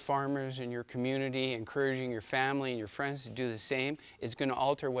local farmers in your community, encouraging your family and your friends to do the same is going to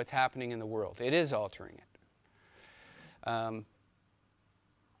alter what's happening in the world. It is altering it.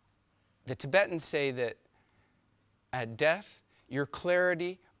 The Tibetans say that at death, your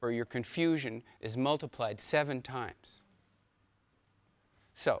clarity or your confusion is multiplied 7 times.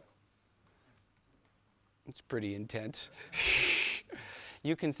 So, it's pretty intense.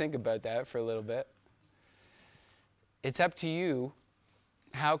 You can think about that for a little bit. It's up to you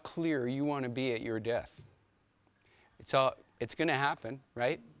how clear you want to be at your death. It's going to happen,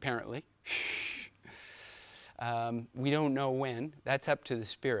 right? Apparently. We don't know when. That's up to the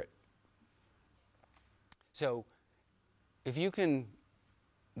Spirit. So if you can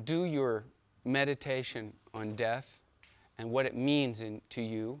do your meditation on death and what it means to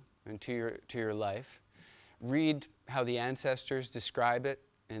you and to your life, read how the ancestors describe it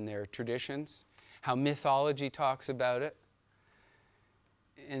in their traditions, how mythology talks about it.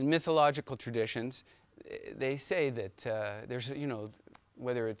 In mythological traditions, they say that there's,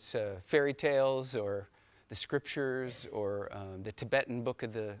 whether it's fairy tales or the scriptures or the Tibetan Book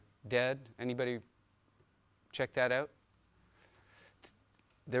of the Dead. Anybody check that out?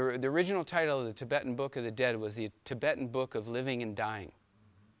 The original title of the Tibetan Book of the Dead was the Tibetan Book of Living and Dying.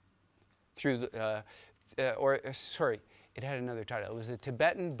 It had another title. It was the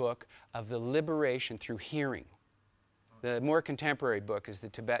Tibetan Book of the Liberation Through Hearing. The more contemporary book is the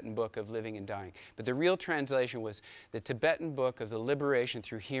Tibetan Book of Living and Dying. But the real translation was the Tibetan Book of the Liberation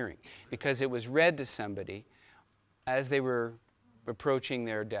Through Hearing, because it was read to somebody as they were approaching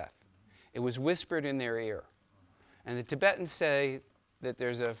their death. It was whispered in their ear. And the Tibetans say that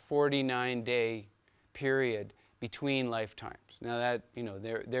there's a 49-day period between lifetimes. Now that,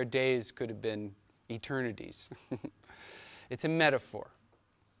 their days could have been eternities. It's a metaphor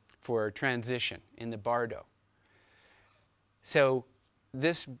for transition in the bardo. So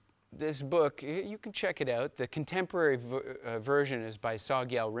this book, you can check it out. The contemporary version is by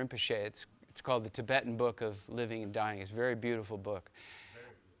Sogyal Rinpoche. It's called the Tibetan Book of Living and Dying. It's a very beautiful book.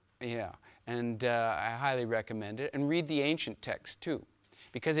 Yeah, and I highly recommend it. And read the ancient text too,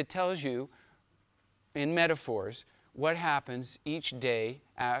 because it tells you in metaphors what happens each day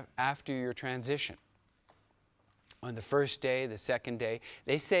after your transition. On the first day, the second day,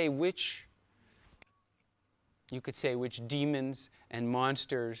 they say you could say which demons and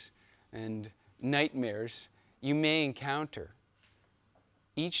monsters and nightmares you may encounter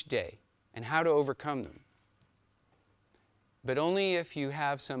each day and how to overcome them. But only if you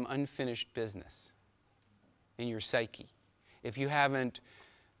have some unfinished business in your psyche, if you haven't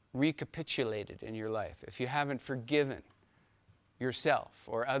recapitulated in your life, if you haven't forgiven yourself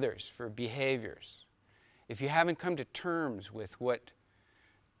or others for behaviors, if you haven't come to terms with what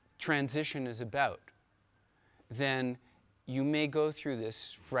transition is about, then you may go through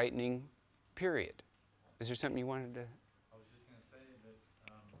this frightening period. Is there something you wanted to? I was just going to say that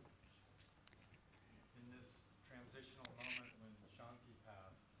in this transitional moment when Shanti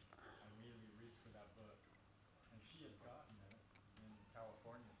passed, I immediately reached for that book. And she had gotten it in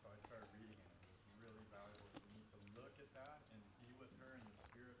California, so I started reading it. It was really valuable for me to look at that and be with her in the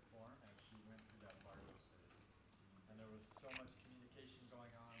spirit form as she went through that bardo stage. And there was so much communication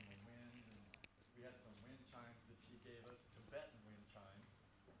going on, the wind, and we had some wind chimes that she gave us, Tibetan wind chimes,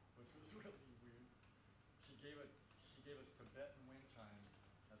 which was really weird. She gave us Tibetan wind chimes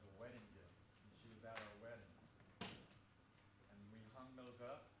as a wedding gift, and she was at our wedding. And we hung those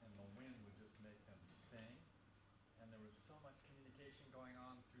up, and the wind would just make them sing. And there was so much communication going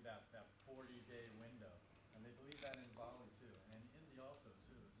on through that 40-day window. And they believe that in Bali too, and in India also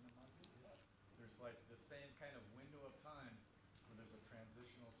too, isn't it, Monty? Yeah. There's like the same kind of window of time where there's a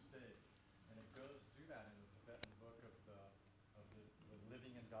transitional state. And it goes through that in the Tibetan book of the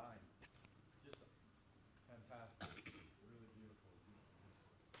living and dying. Just fantastic. Really beautiful.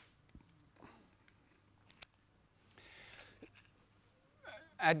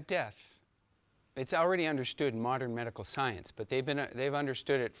 At death, it's already understood in modern medical science, but they've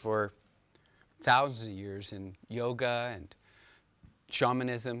understood it for thousands of years in yoga and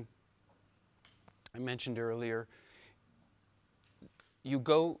shamanism. I mentioned earlier, you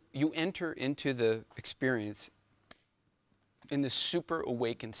enter into the experience in the super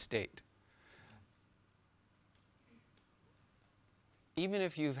awakened state. Even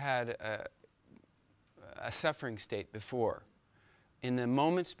if you've had a suffering state before, in the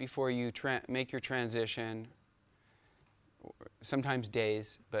moments before you make your transition, sometimes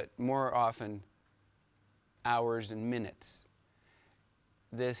days, but more often hours and minutes,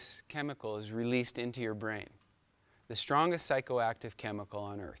 this chemical is released into your brain, the strongest psychoactive chemical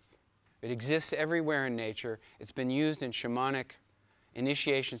on earth. It exists everywhere in nature. It's been used in shamanic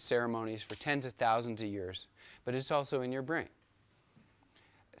initiation ceremonies for tens of thousands of years, but it's also in your brain.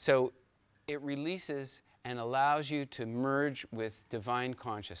 So it releases and allows you to merge with divine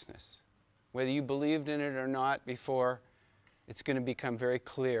consciousness. Whether you believed in it or not before, it's going to become very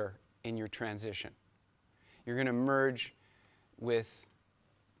clear in your transition. You're going to merge with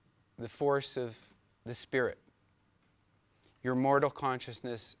the force of the Spirit. Your mortal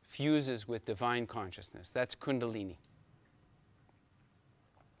consciousness fuses with divine consciousness. That's Kundalini.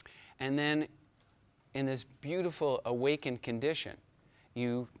 And then in this beautiful awakened condition,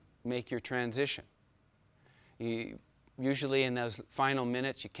 you make your transition. Usually in those final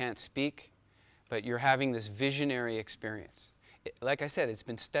minutes you can't speak, but you're having this visionary experience. Like I said, it's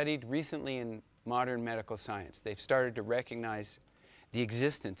been studied recently in modern medical science. They've started to recognize the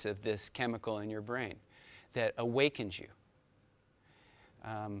existence of this chemical in your brain that awakens you.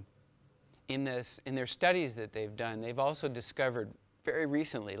 In their studies that they've done, they've also discovered very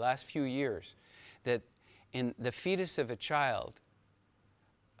recently, last few years, that in the fetus of a child,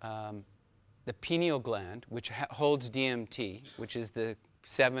 the pineal gland, which holds DMT, which is the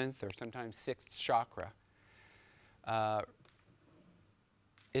 7th or sometimes 6th chakra,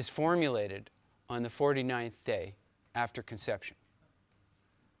 is formulated on the 49th day after conception.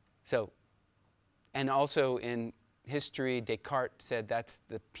 So, and also in history, Descartes said that's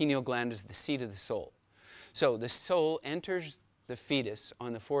the pineal gland is the seat of the soul. So the soul enters the fetus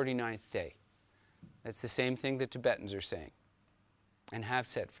on the 49th day. That's the same thing the Tibetans are saying and have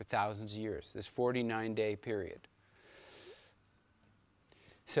said for thousands of years, this 49-day period.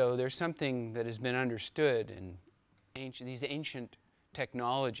 So there's something that has been understood in these ancient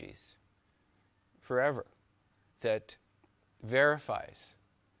technologies forever that verifies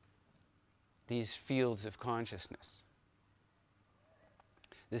these fields of consciousness.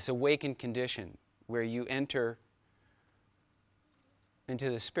 This awakened condition where you enter into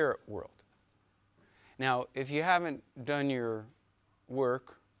the spirit world. Now, if you haven't done your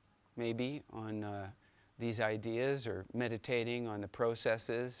work, maybe, on these ideas or meditating on the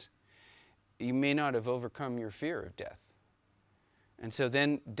processes, you may not have overcome your fear of death. And so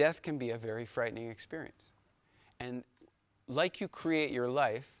then death can be a very frightening experience. And like you create your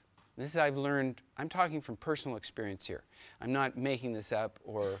life, this I've learned, I'm talking from personal experience here. I'm not making this up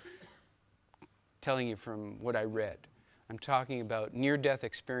or telling you from what I read. I'm talking about near-death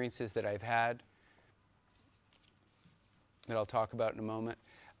experiences that I've had, that I'll talk about in a moment,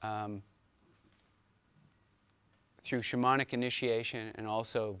 through shamanic initiation and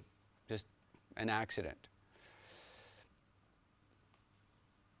also just an accident.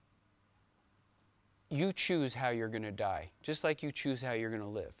 You choose how you're going to die, just like you choose how you're going to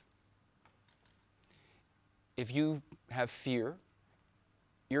live. If you have fear,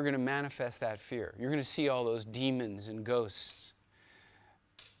 you're going to manifest that fear. You're going to see all those demons and ghosts.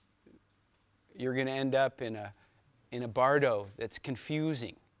 You're going to end up in a bardo that's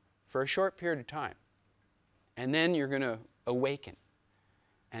confusing for a short period of time. And then you're going to awaken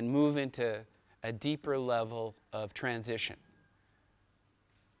and move into a deeper level of transition.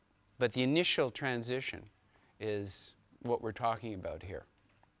 But the initial transition is what we're talking about here.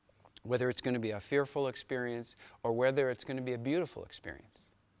 Whether it's going to be a fearful experience or whether it's going to be a beautiful experience.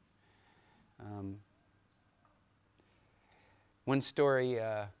 One story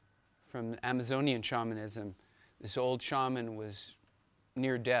from Amazonian shamanism, this old shaman was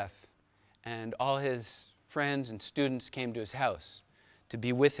near death, and all his friends and students came to his house to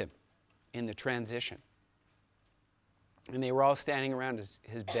be with him in the transition. And they were all standing around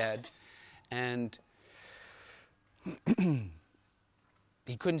his bed, and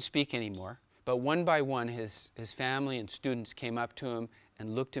he couldn't speak anymore. But one by one, his family and students came up to him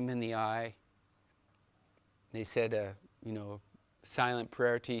and looked him in the eye. They said a silent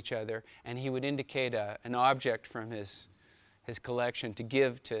prayer to each other, and he would indicate an object from his collection to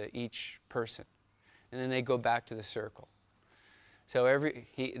give to each person. And then they go back to the circle. So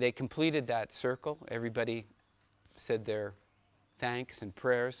they completed that circle. Everybody said their thanks and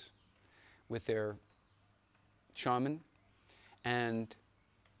prayers with their shaman, and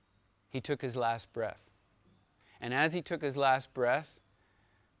he took his last breath. And as he took his last breath,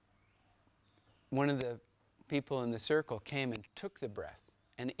 one of the people in the circle came and took the breath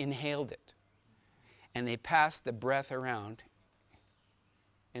and inhaled it. And they passed the breath around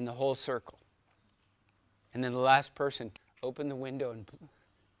in the whole circle. And then the last person opened the window and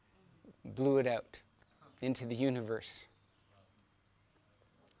blew it out into the universe.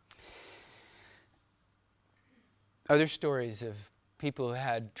 Other stories of people who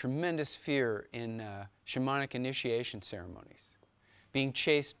had tremendous fear in shamanic initiation ceremonies, being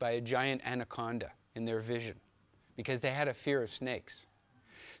chased by a giant anaconda in their vision because they had a fear of snakes.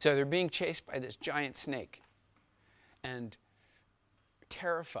 So they're being chased by this giant snake and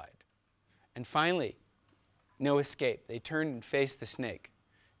terrified. And finally, no escape. They turned and faced the snake.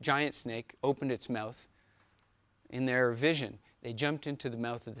 Giant snake opened its mouth. In their vision, they jumped into the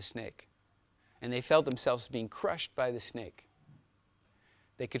mouth of the snake. And they felt themselves being crushed by the snake.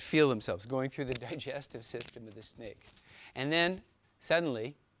 They could feel themselves going through the digestive system of the snake. And then,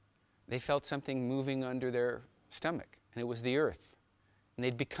 suddenly, they felt something moving under their stomach. And it was the earth. And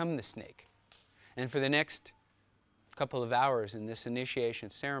they'd become the snake. And for the next couple of hours in this initiation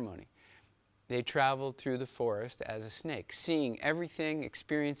ceremony, they traveled through the forest as a snake, seeing everything,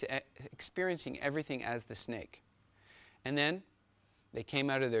 experiencing everything as the snake. And then they came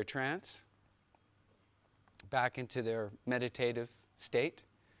out of their trance, back into their meditative state,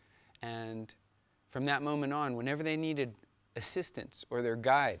 and from that moment on, whenever they needed assistance or their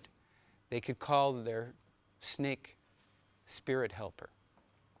guide, they could call their snake spirit helper.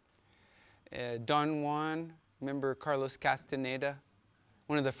 Don Juan, remember Carlos Castaneda?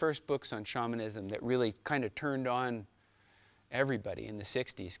 One of the first books on shamanism that really kind of turned on everybody in the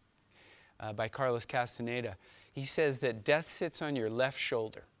 60s, by Carlos Castaneda. He says that death sits on your left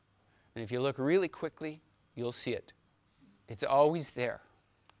shoulder. And if you look really quickly, you'll see it. It's always there.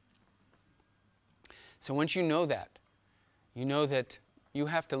 So once you know that you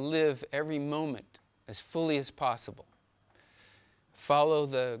have to live every moment as fully as possible. Follow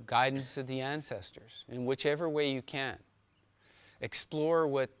the guidance of the ancestors in whichever way you can. Explore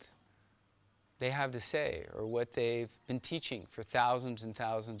what they have to say or what they've been teaching for thousands and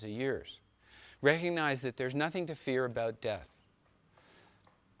thousands of years. Recognize that there's nothing to fear about death.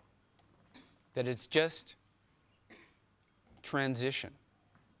 That it's just transition,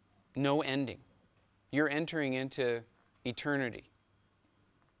 no ending. You're entering into eternity.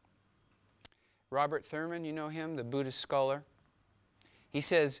 Robert Thurman, you know him, the Buddhist scholar? He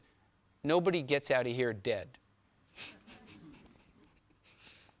says, nobody gets out of here dead.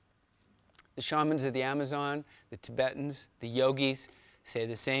 The shamans of the Amazon, the Tibetans, the yogis say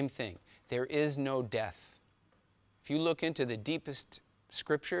the same thing. There is no death. If you look into the deepest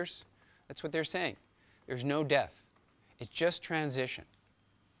scriptures, that's what they're saying. There's no death. It's just transition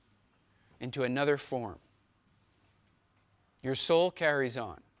into another form. Your soul carries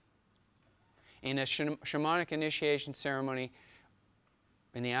on. In a shamanic initiation ceremony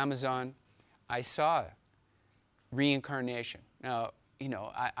in the Amazon, I saw reincarnation. Now, you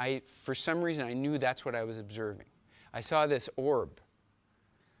know, I for some reason I knew that's what I was observing. I saw this orb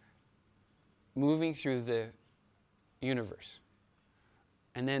moving through the universe,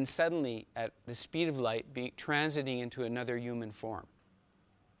 and then suddenly, at the speed of light, transiting into another human form.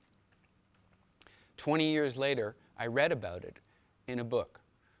 20 years later, I read about it in a book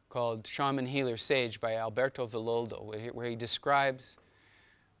called Shaman Healer Sage by Alberto Villoldo, where he describes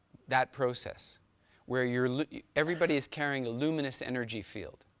that process, where everybody is carrying a luminous energy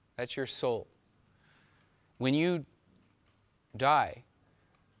field. That's your soul. When you die,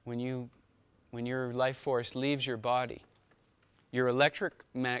 when your life force leaves your body, your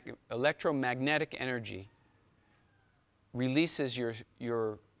electromagnetic energy releases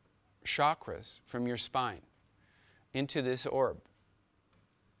your chakras from your spine into this orb,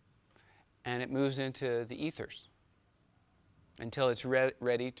 and it moves into the ethers until it's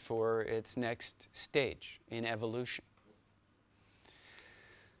ready for its next stage in evolution.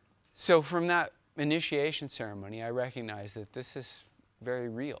 So from that initiation ceremony, I recognized that this is very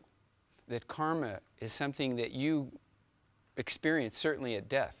real, that karma is something that you experience certainly at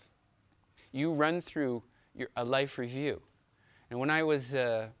death. You run through a life review. And when I was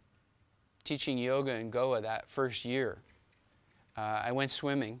teaching yoga in Goa that first year, I went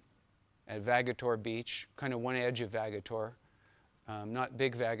swimming at Vagator Beach, kind of one edge of Vagator. Not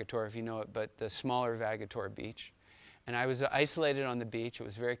big Vagator if you know it, but the smaller Vagator Beach. And I was isolated on the beach. It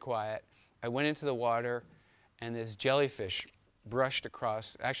was very quiet. I went into the water, and this jellyfish brushed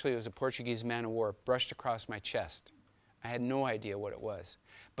across, actually it was a Portuguese man-of-war, brushed across my chest. I had no idea what it was,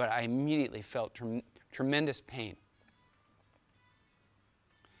 but I immediately felt tremendous pain.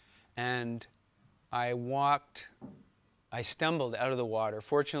 And I stumbled out of the water.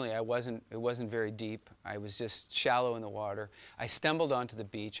 Fortunately, it wasn't very deep. I was just shallow in the water. I stumbled onto the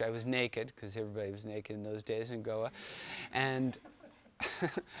beach. I was naked, because everybody was naked in those days in Goa. And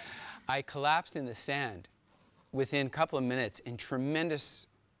I collapsed in the sand within a couple of minutes in tremendous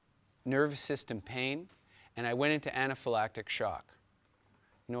nervous system pain, and I went into anaphylactic shock.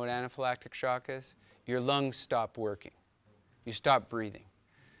 You know what anaphylactic shock is? Your lungs stop working. You stop breathing.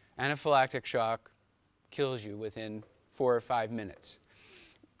 Anaphylactic shock kills you within 4 or 5 minutes.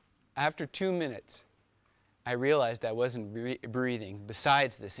 After 2 minutes, I realized I wasn't breathing,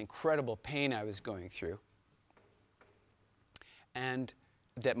 besides this incredible pain I was going through, and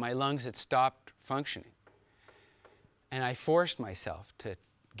that my lungs had stopped functioning. And I forced myself to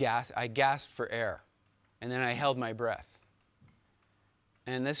gasp. I gasped for air, and then I held my breath.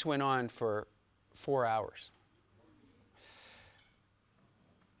 And this went on for 4 hours.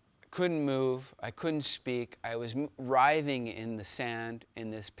 Couldn't move, I couldn't speak, I was writhing in the sand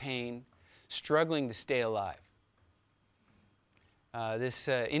in this pain, struggling to stay alive. this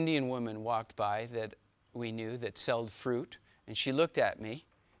Indian woman walked by that we knew that sold fruit, and she looked at me,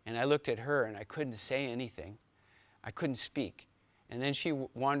 and I looked at her, and I couldn't say anything. I couldn't speak. And then she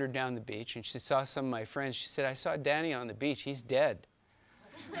wandered down the beach, and she saw some of my friends. She said, "I saw Danny on the beach. He's dead."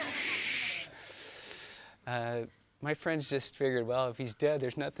 My friends just figured, well, if he's dead,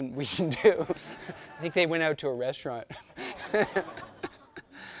 there's nothing we can do. I think they went out to a restaurant.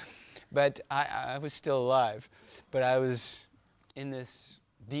 But I was still alive. But I was in this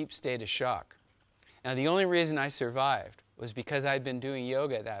deep state of shock. Now, the only reason I survived was because I'd been doing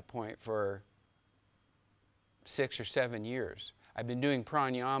yoga at that point for 6 or 7 years. I've been doing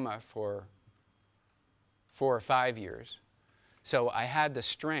pranayama for 4 or 5 years. So I had the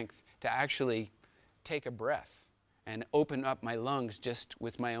strength to actually take a breath and open up my lungs just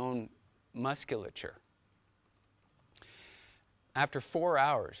with my own musculature. After 4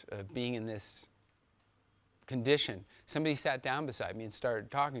 hours of being in this condition, somebody sat down beside me and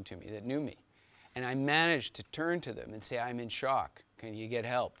started talking to me that knew me. And I managed to turn to them and say, "I'm in shock. Can you get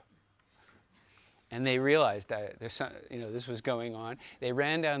help?" And they realized that this was going on. They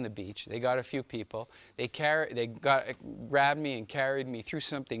ran down the beach. They got a few people. They grabbed me and carried me, threw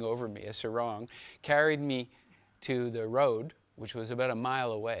something over me, a sarong, carried me to the road, which was about a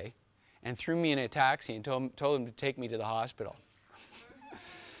mile away, and threw me in a taxi and told them to take me to the hospital.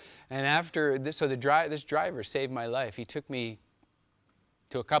 And after this, this driver saved my life. He took me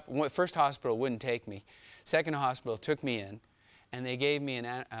to first hospital wouldn't take me. Second hospital took me in, and they gave me an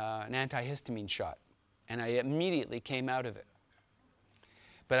antihistamine shot. And I immediately came out of it.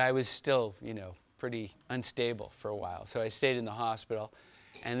 But I was still, pretty unstable for a while. So I stayed in the hospital.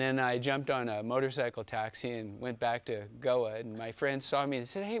 And then I jumped on a motorcycle taxi and went back to Goa. And my friends saw me and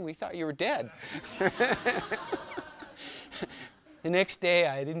said, "Hey, we thought you were dead." The next day,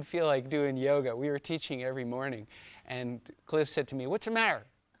 I didn't feel like doing yoga. We were teaching every morning. And Cliff said to me, "What's the matter?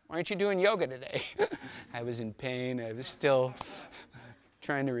 Why aren't you doing yoga today?" I was in pain. I was still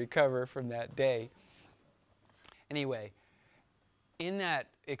trying to recover from that day. Anyway, in that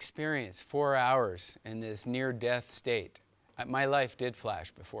experience, 4 hours in this near-death state, my life did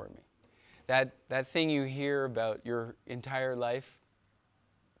flash before me. That thing you hear about your entire life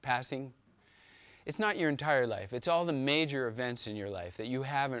passing, it's not your entire life. It's all the major events in your life that you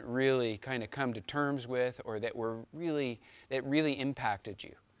haven't really kind of come to terms with, or that really impacted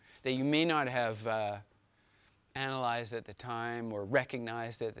you, that you may not have analyzed at the time or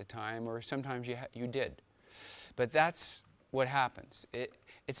recognized at the time, or sometimes you did. But that's what happens.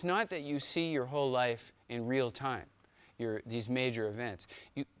 It's not that you see your whole life in real time, these major events.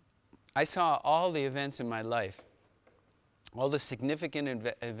 I saw all the events in my life, all the significant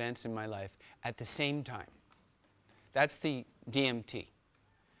events in my life at the same time. That's the DMT,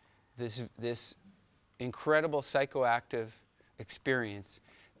 this incredible psychoactive experience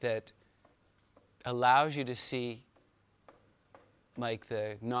that allows you to see, like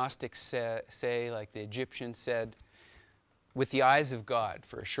the Gnostics say, like the Egyptians said, with the eyes of God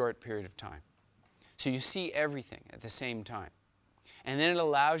for a short period of time. So you see everything at the same time. And then it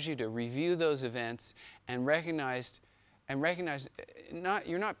allows you to review those events and recognize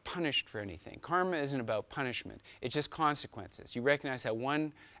you're not punished for anything. Karma isn't about punishment. It's just consequences. You recognize how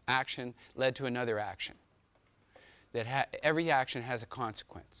one action led to another action. That every action has a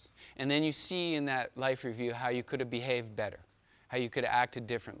consequence. And then you see in that life review how you could have behaved better, how you could have acted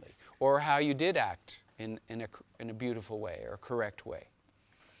differently, or how you did act in a beautiful way or a correct way.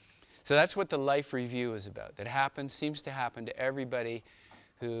 So that's what the life review is about. That seems to happen to everybody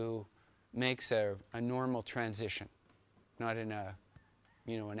who makes a normal transition, not in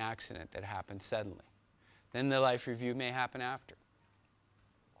an accident that happens suddenly. Then the life review may happen after.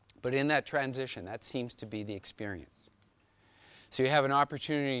 But in that transition, that seems to be the experience. So you have an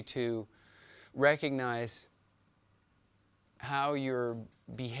opportunity to recognize how your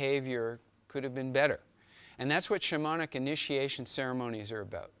behavior could have been better. And that's what shamanic initiation ceremonies are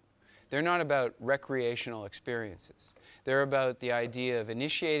about. They're not about recreational experiences. They're about the idea of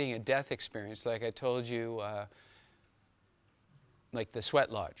initiating a death experience, like I told you, like the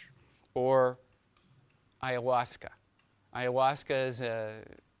sweat lodge, or ayahuasca. Ayahuasca is a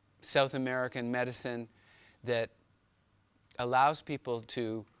South American medicine that allows people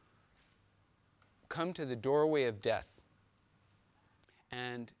to come to the doorway of death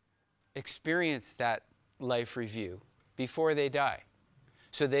and experience that life review before they die,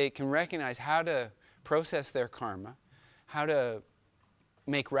 so they can recognize how to process their karma, how to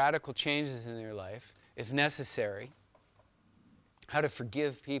make radical changes in their life if necessary, how to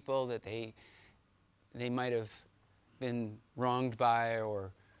forgive people that they might have been wronged by,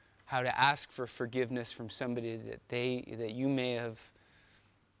 or how to ask for forgiveness from somebody that you may have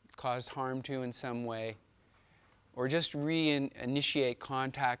caused harm to in some way, or just reinitiate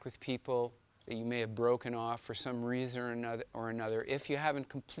contact with people that you may have broken off for some reason or another if you haven't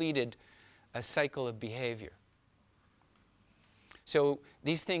completed a cycle of behavior. So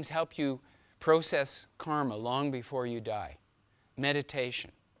these things help you process karma long before you die.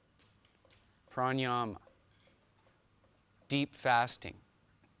 Meditation, pranayama, deep fasting.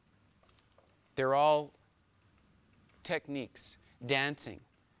 They're all techniques. Dancing,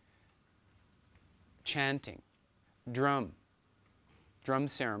 chanting, drum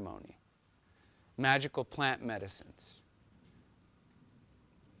ceremony, magical plant medicines.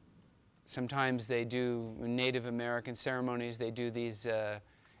 Sometimes they do, in Native American ceremonies, they do these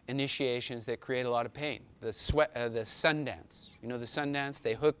initiations that create a lot of pain. The sun dance. You know the sun dance?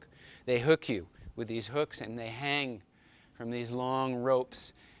 They hook you with these hooks and they hang from these long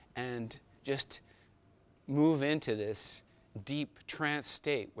ropes and just move into this deep trance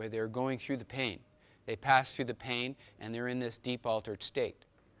state where they're going through the pain. They pass through the pain and they're in this deep altered state,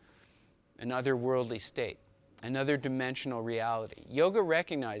 an otherworldly state, another dimensional reality. Yoga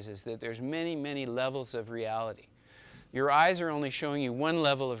recognizes that there's many, many levels of reality. Your eyes are only showing you one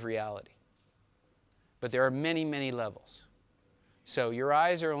level of reality, but there are many, many levels. So your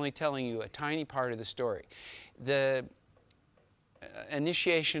eyes are only telling you a tiny part of the story. The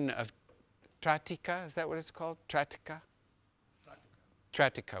initiation of Tratika, is that what it's called? Tratika?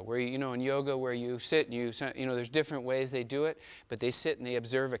 Tratika, where you know in yoga where you sit and you know there's different ways they do it, but they sit and they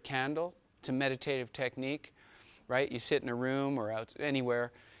observe a candle. It's a meditative technique, right? You sit in a room or out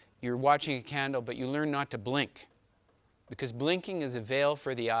anywhere, you're watching a candle, but you learn not to blink because blinking is a veil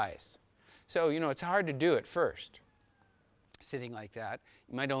for the eyes. So, you know, it's hard to do at first, sitting like that.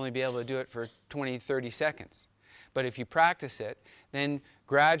 You might only be able to do it for 20, 30 seconds. But if you practice it, then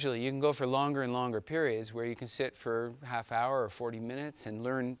gradually you can go for longer and longer periods where you can sit for half hour or 40 minutes and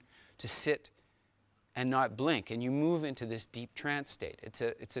learn to sit and not blink. And you move into this deep trance state. It's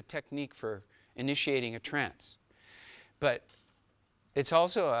a technique for initiating a trance. But it's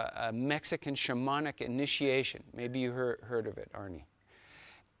also a Mexican shamanic initiation. Maybe you heard of it, Arnie.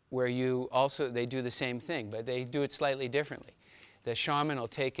 Where they do the same thing, but they do it slightly differently. The shaman will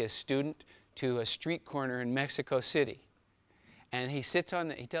take his student to a street corner in Mexico City. And he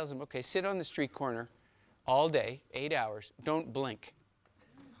tells them, okay, sit on the street corner all day, 8 hours, don't blink.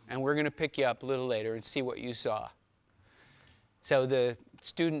 And we're going to pick you up a little later and see what you saw. So the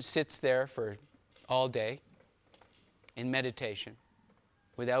student sits there for all day in meditation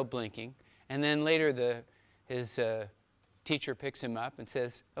without blinking. And then later his teacher picks him up and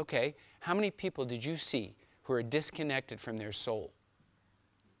says, okay, how many people did you see who are disconnected from their soul?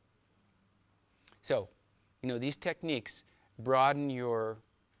 So, you know, these techniques broaden your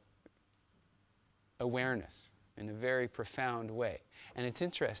awareness in a very profound way. And it's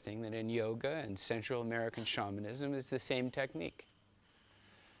interesting that in yoga and Central American shamanism, it's the same technique.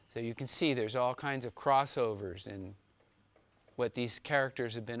 So you can see there's all kinds of crossovers in what these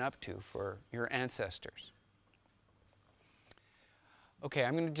characters have been up to for your ancestors. Okay,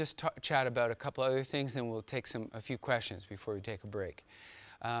 I'm going to just chat about a couple other things, and we'll take a few questions before we take a break.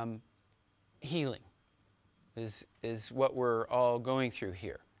 Healing is what we're all going through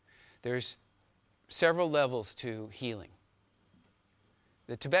here. There's several levels to healing.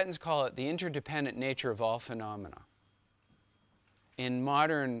 The Tibetans call it the interdependent nature of all phenomena. In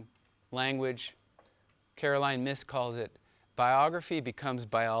modern language, Caroline Myss calls it biography becomes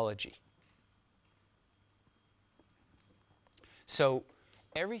biology. So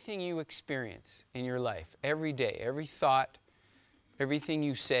everything you experience in your life, every day, every thought, everything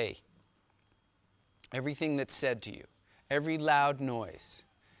you say, everything that's said to you, every loud noise,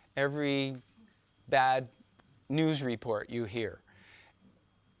 every bad news report you hear,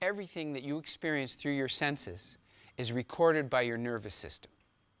 everything that you experience through your senses is recorded by your nervous system.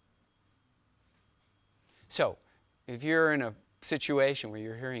 So, if you're in a situation where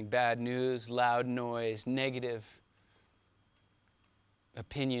you're hearing bad news, loud noise, negative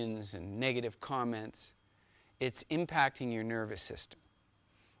opinions and negative comments, it's impacting your nervous system.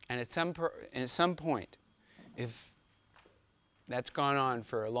 And at some point, if that's gone on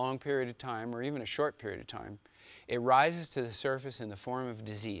for a long period of time or even a short period of time, it rises to the surface in the form of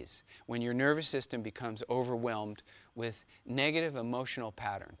disease when your nervous system becomes overwhelmed with negative emotional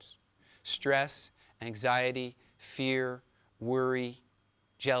patterns. Stress, anxiety, fear, worry,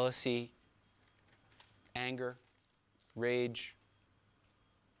 jealousy, anger, rage,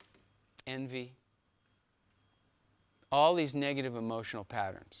 envy. All these negative emotional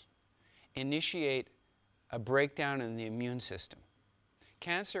patterns initiate a breakdown in the immune system,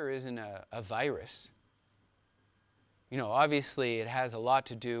 cancer isn't a virus. You know, obviously it has a lot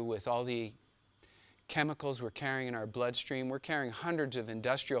to do with all the chemicals we're carrying in our bloodstream. We're carrying hundreds of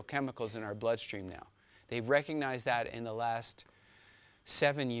industrial chemicals in our bloodstream now. They've recognized that in the last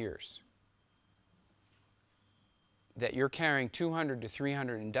 7 years, that you're carrying 200 to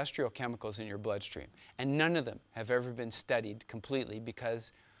 300 industrial chemicals in your bloodstream. And none of them have ever been studied completely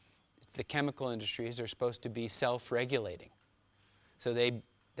because the chemical industries are supposed to be self-regulating. So they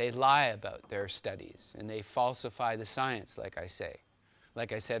lie about their studies and they falsify the science, like I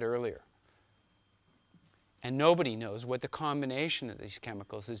said earlier. And nobody knows what the combination of these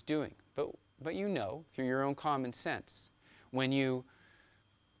chemicals is doing. But you know, through your own common sense, when you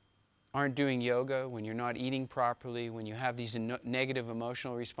aren't doing yoga, when you're not eating properly, when you have these negative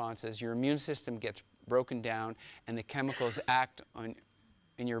emotional responses, your immune system gets broken down and the chemicals act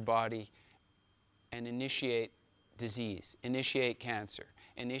in your body and initiate disease, initiate cancer,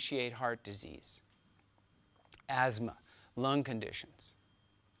 initiate heart disease, asthma, lung conditions.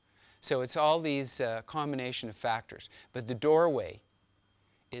 So it's all these combination of factors. But the doorway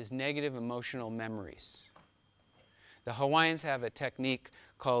is negative emotional memories. The Hawaiians have a technique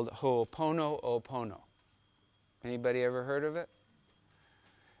called ho'oponopono. Anybody ever heard of it?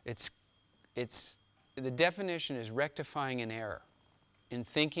 The definition is rectifying an error in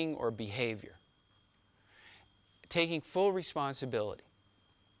thinking or behavior. Taking full responsibility.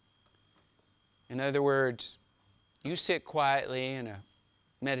 In other words, you sit quietly in a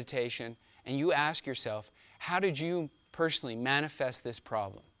meditation and you ask yourself, how did you personally manifest this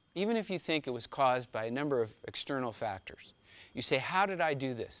problem? Even if you think it was caused by a number of external factors. You say, how did I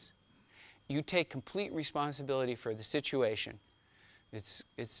do this? You take complete responsibility for the situation.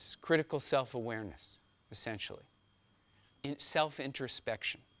 It's critical self-awareness, essentially.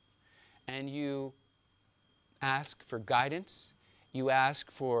 Self-introspection. And you ask for guidance. You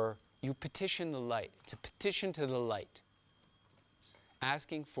petition the light. It's a petition to the light.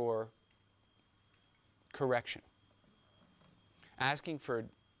 Asking for correction. Asking for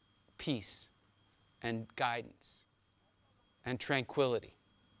peace and guidance and tranquility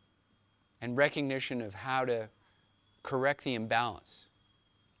and recognition of how to correct the imbalance.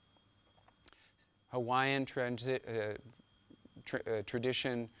 Hawaiian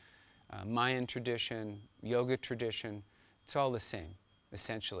tradition, Mayan tradition, yoga tradition, it's all the same,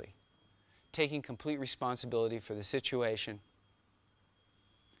 essentially. Taking complete responsibility for the situation,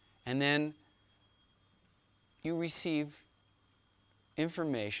 and then you receive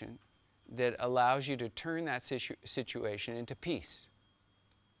information that allows you to turn that situation into peace.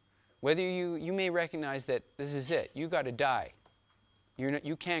 Whether you may recognize that this is it, you got to die.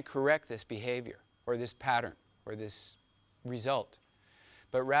 You can't correct this behavior or this pattern or this result,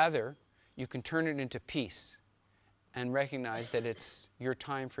 but rather you can turn it into peace and recognize that it's your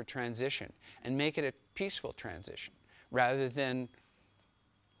time for transition and make it a peaceful transition rather than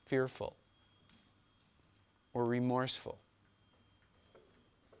fearful or remorseful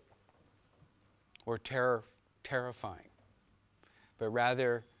or terrifying, but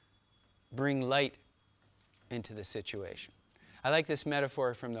rather bring light into the situation. I like this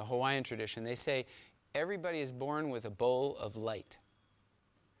metaphor from the Hawaiian tradition. They say everybody is born with a bowl of light.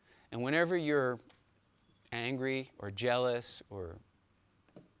 And whenever you're angry or jealous or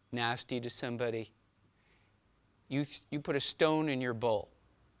nasty to somebody, you put a stone in your bowl.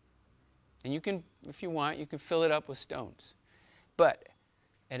 And you can, if you want, you can fill it up with stones. But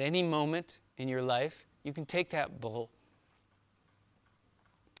at any moment in your life, you can take that bowl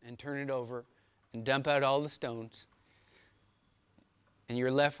and turn it over and dump out all the stones, and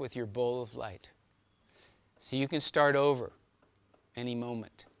you're left with your bowl of light. So you can start over any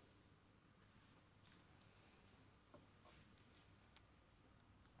moment.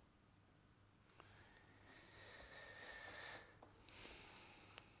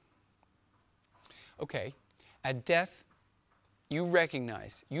 Okay, at death, you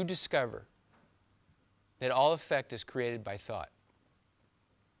recognize, you discover that all effect is created by thought.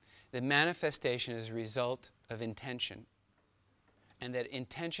 That manifestation is a result of intention, and that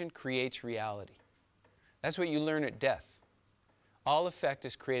intention creates reality. That's what you learn at death. All effect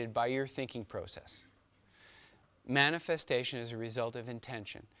is created by your thinking process. Manifestation is a result of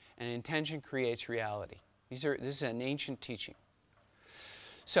intention, and intention creates reality. This is an ancient teaching.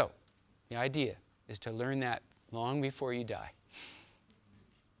 So, the idea is to learn that long before you die.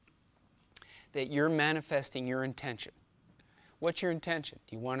 That you're manifesting your intention. What's your intention?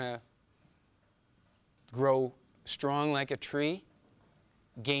 Do you want to grow strong like a tree?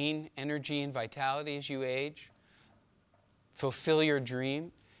 Gain energy and vitality as you age? Fulfill your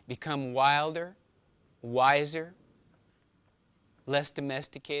dream? Become wilder, wiser, less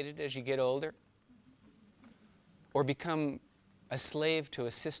domesticated as you get older, or become a slave to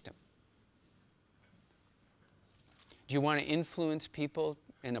a system? Do you want to influence people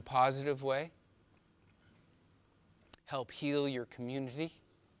in a positive way? Help heal your community?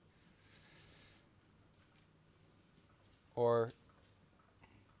 Or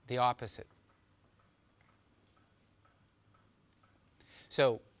the opposite?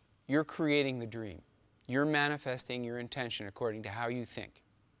 So, you're creating the dream. You're manifesting your intention according to how you think.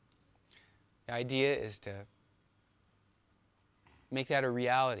 The idea is to make that a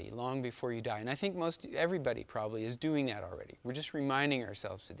reality long before you die. And I think everybody probably is doing that already. We're just reminding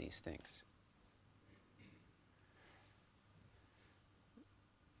ourselves of these things.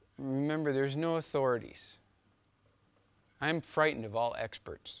 Remember, there's no authorities. I'm frightened of all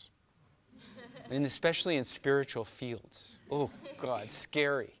experts, and especially in spiritual fields. Oh, God,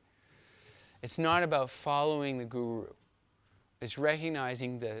 scary. It's not about following the guru. It's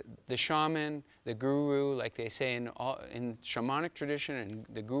recognizing the shaman, the guru, like they say in shamanic tradition and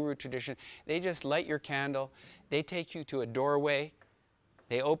the guru tradition. They just light your candle. They take you to a doorway.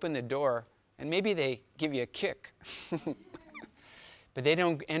 They open the door, and maybe they give you a kick. But they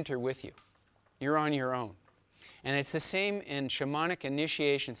don't enter with you. You're on your own. And it's the same in shamanic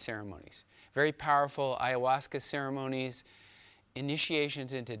initiation ceremonies. Very powerful ayahuasca ceremonies,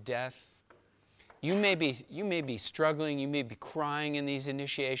 initiations into death. You may be struggling, you may be crying in these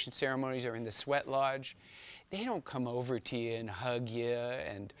initiation ceremonies or in the sweat lodge. They don't come over to you and hug you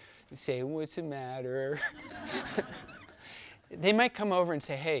and say, "What's the matter?" They might come over and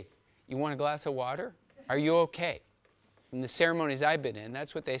say, "Hey, you want a glass of water? Are you okay?" In the ceremonies I've been in,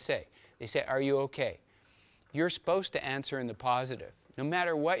 that's what they say. They say, "Are you okay?" You're supposed to answer in the positive. No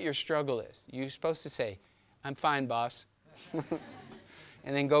matter what your struggle is, you're supposed to say, "I'm fine, boss."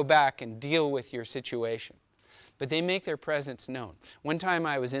 And then go back and deal with your situation. But they make their presence known. One time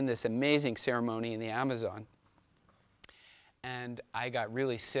I was in this amazing ceremony in the Amazon, and I got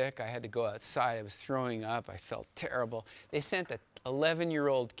really sick. I had to go outside. I was throwing up. I felt terrible. They sent an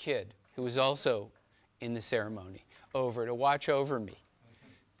 11-year-old kid who was also in the ceremony over to watch over me.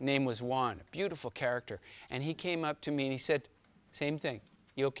 His name was Juan, a beautiful character. And he came up to me and he said, same thing,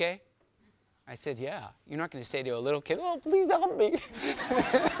 "You okay?" I said, "Yeah." You're not going to say to a little kid, "Oh, please help me."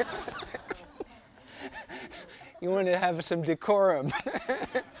 You want to have some decorum.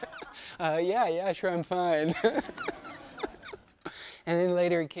 Yeah, sure, I'm fine. And then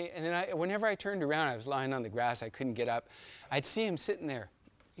later he came, and then whenever I turned around, I was lying on the grass, I couldn't get up. I'd see him sitting there.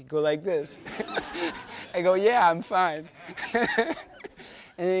 He'd go like this. I go, "Yeah, I'm fine."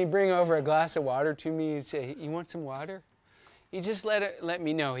 And then he'd bring over a glass of water to me. He'd say, "You want some water?" He just let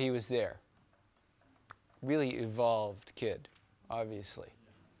me know he was there. Really evolved kid, obviously.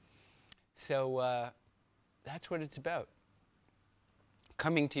 So that's what it's about.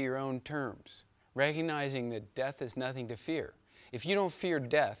 Coming to your own terms. Recognizing that death is nothing to fear. If you don't fear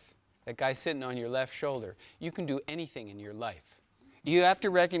death, that guy sitting on your left shoulder, you can do anything in your life. You have to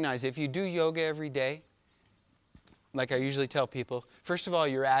recognize if you do yoga every day, like I usually tell people, first of all,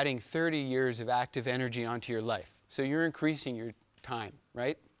 you're adding 30 years of active energy onto your life. So you're increasing your time,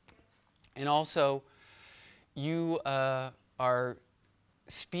 right? And also, you are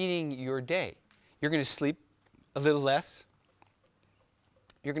speeding your day. You're going to sleep a little less.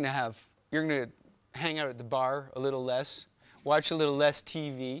 You're going to hang out at the bar a little less, watch a little less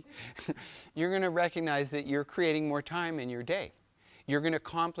TV. You're going to recognize that you're creating more time in your day. You're going to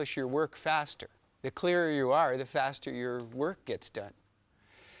accomplish your work faster. The clearer you are, the faster your work gets done.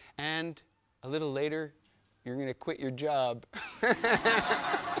 And a little later, you're going to quit your job.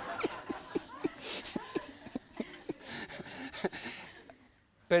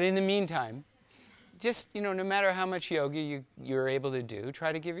 But in the meantime, just, no matter how much yoga you're able to do,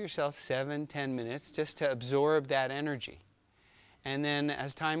 try to give yourself 7-10 minutes just to absorb that energy. And then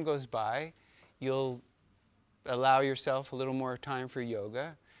as time goes by, you'll allow yourself a little more time for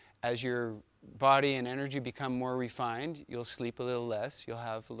yoga. As your body and energy become more refined, you'll sleep a little less. You'll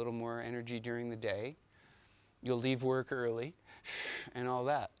have a little more energy during the day. You'll leave work early and all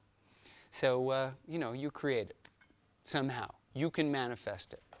that. So, you create it somehow. You can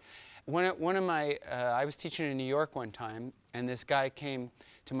manifest it. I was teaching in New York one time, and this guy came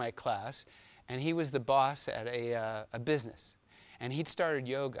to my class, and he was the boss at a business. And he'd started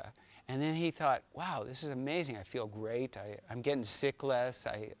yoga, and then he thought, wow, this is amazing. I feel great. I'm getting sick less.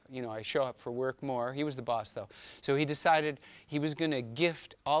 I show up for work more. He was the boss, though. So he decided he was going to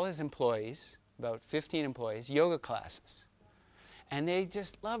gift all his employees, about 15 employees, yoga classes. And they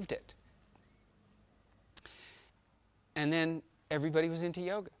just loved it. And then everybody was into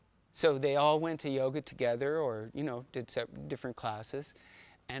yoga. So they all went to yoga together, or did different classes,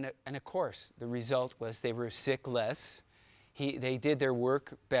 and of course the result was they were sick less. They did their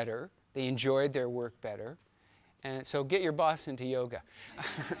work better. They enjoyed their work better. And so get your boss into yoga.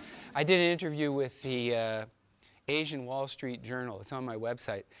 I did an interview with the Asian Wall Street Journal. It's on my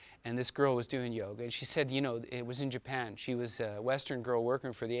website. And this girl was doing yoga. And she said, it was in Japan. She was a Western girl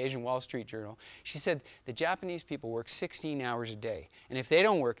working for the Asian Wall Street Journal. She said the Japanese people work 16 hours a day. And if they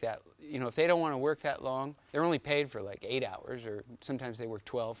don't work that, if they don't want to work that long, they're only paid for like 8 hours, or sometimes they work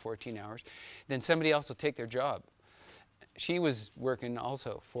 12, 14 hours. Then somebody else will take their job. She was working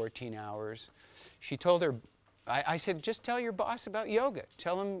also 14 hours. She told her, I said, just tell your boss about yoga.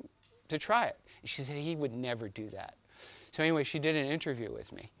 Tell him to try it. And she said he would never do that. So anyway, she did an interview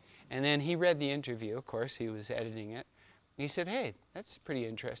with me. And then he read the interview. Of course, he was editing it. And he said, hey, that's pretty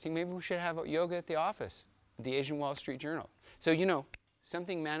interesting. Maybe we should have yoga at the office, the Asian Wall Street Journal. So,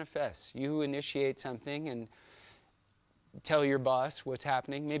 something manifests. You initiate something and tell your boss what's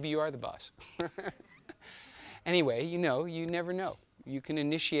happening. Maybe you are the boss. Anyway, you never know. You can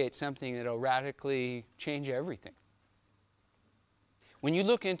initiate something that will radically change everything. When you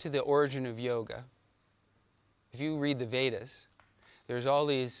look into the origin of yoga, if you read the Vedas, there's all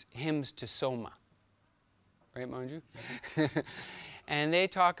these hymns to Soma. Right, Manju? And they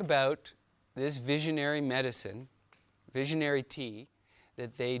talk about this visionary medicine, visionary tea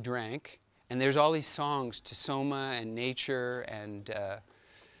that they drank. And there's all these songs to Soma and nature and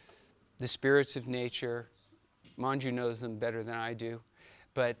the spirits of nature. Manju knows them better than I do.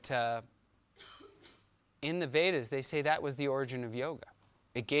 But in the Vedas, they say that was the origin of yoga.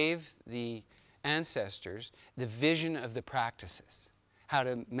 It gave the ancestors the vision of the practices. How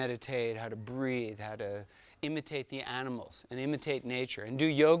to meditate, how to breathe, how to imitate the animals and imitate nature and do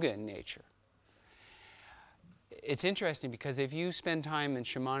yoga in nature. It's interesting because if you spend time in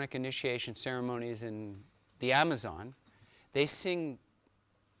shamanic initiation ceremonies in the Amazon, they sing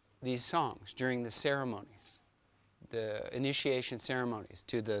these songs during the ceremonies, the initiation ceremonies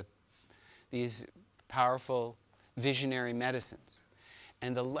to these powerful visionary medicines.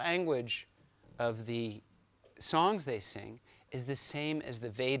 And the language of the songs they sing is the same as the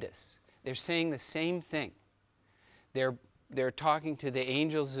Vedas. They're saying the same thing. They're talking to the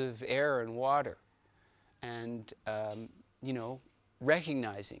angels of air and water and,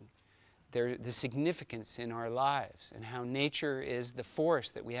 recognizing the significance in our lives and how nature is the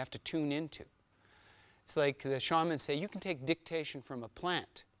force that we have to tune into. It's like the shamans say, you can take dictation from a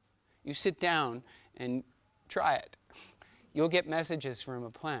plant. You sit down and try it. You'll get messages from a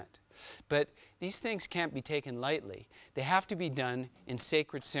plant. But these things can't be taken lightly. They have to be done in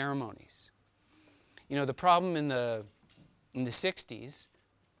sacred ceremonies. The problem in the 60s,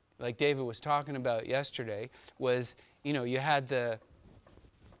 like David was talking about yesterday, was, you had the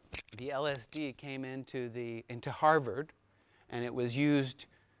LSD came into Harvard, and it was used,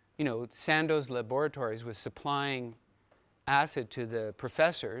 Sandoz Laboratories was supplying acid to the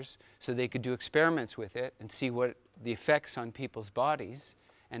professors so they could do experiments with it and see what the effects on people's bodies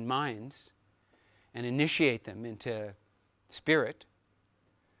and minds and initiate them into spirit.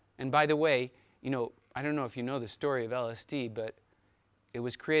 And by the way, I don't know if you know the story of LSD, but it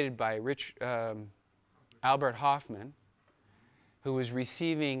was created by Albert Hofmann, who was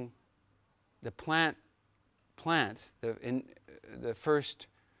receiving the plants, the first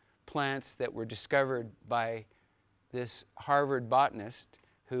plants that were discovered by this Harvard botanist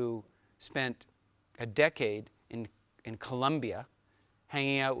who spent a decade in Colombia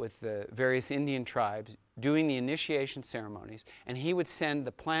hanging out with the various Indian tribes, doing the initiation ceremonies, and he would send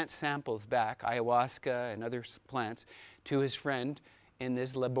the plant samples back, ayahuasca and other plants, to his friend in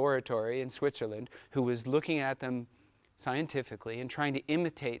this laboratory in Switzerland, who was looking at them scientifically and trying to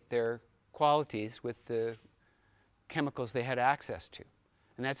imitate their qualities with the chemicals they had access to.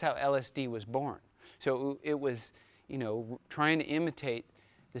 And that's how LSD was born. So it was, trying to imitate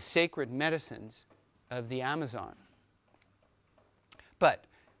the sacred medicines of the Amazon. But,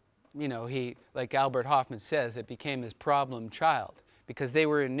 he, like Albert Hofmann says, it became his problem child because they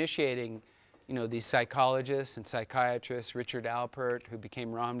were initiating, these psychologists and psychiatrists, Richard Alpert, who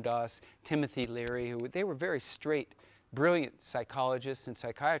became Ram Dass, Timothy Leary, they were very straight, brilliant psychologists and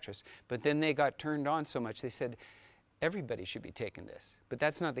psychiatrists. But then they got turned on so much, they said, everybody should be taking this. But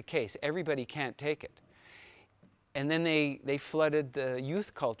that's not the case. Everybody can't take it. And then they flooded the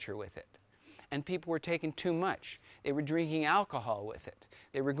youth culture with it. And people were taking too much. They were drinking alcohol with it.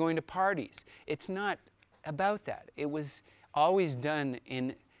 They were going to parties. It's not about that. It was always done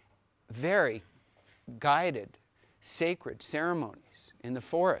in very guided, sacred ceremonies in the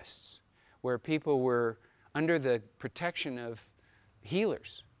forests where people were under the protection of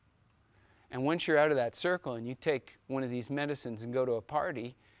healers And once you're out of that circle and you take one of these medicines and go to a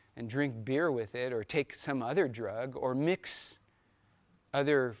party and drink beer with it, or take some other drug, or mix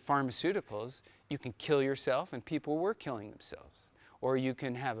other pharmaceuticals, you can kill yourself, and people were killing themselves. Or you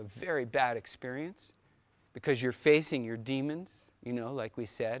can have a very bad experience because you're facing your demons, you know, like we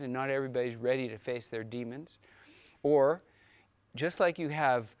said, and not everybody's ready to face their demons. Or just like you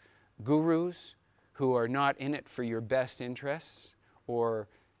have gurus who are not in it for your best interests, or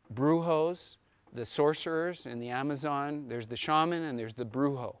brujos, the sorcerers in the Amazon, there's the shaman and there's the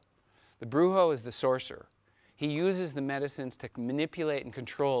brujo. The brujo is the sorcerer. He uses the medicines to manipulate and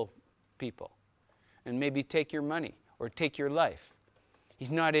control people and maybe take your money or take your life.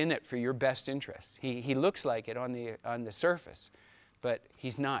 He's not in it for your best interests. He looks like it on the surface, but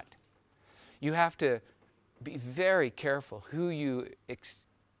he's not. You have to be very careful who you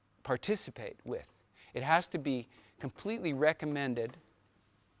participate with. It has to be completely recommended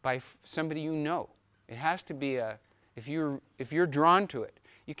by somebody you know. It has to be if you're drawn to it,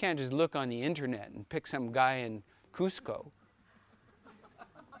 you can't just look on the internet and pick some guy in Cusco.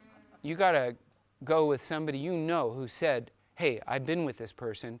 You got to go with somebody you know who said, hey, I've been with this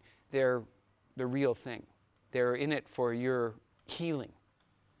person. They're the real thing. They're in it for your healing,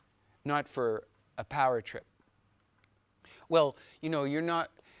 not for a power trip. Well, you know, you're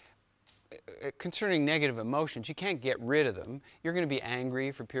not, concerning negative emotions, you can't get rid of them. You're going to be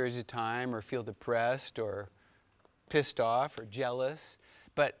angry for periods of time, or feel depressed, or pissed off, or jealous.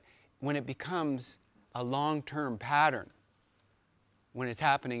 But when it becomes a long-term pattern, when it's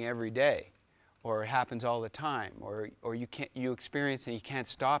happening every day, or it happens all the time, or you experience and you can't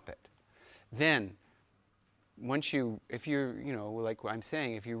stop it, then once if you're, you know, like I'm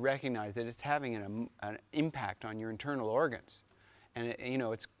saying, if you recognize that it's having an impact on your internal organs, and you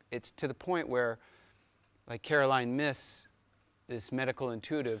know, it's to the point where, like Caroline Myss, this medical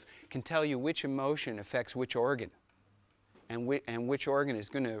intuitive, can tell you which emotion affects which organ, and which organ is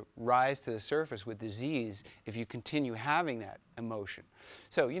going to rise to the surface with disease if you continue having that emotion.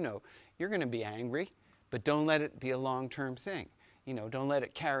 So, you know, you're going to be angry, but don't let it be a long-term thing. You know, don't let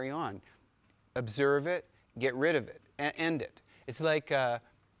it carry on. Observe it, get rid of it, end it. It's like,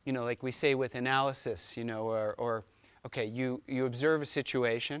 you know, like we say with analysis, you know, or okay, you observe a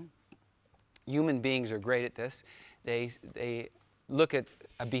situation. Human beings are great at this. They look at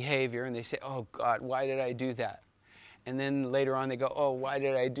a behavior and they say, oh God, why did I do that? And then later on they go, oh, why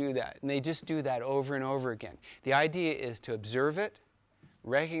did I do that? And they just do that over and over again. The idea is to observe it,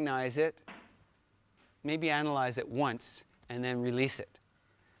 recognize it, maybe analyze it once, and then release it.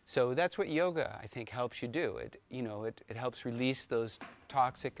 So that's what yoga, I think, helps you do. It helps release those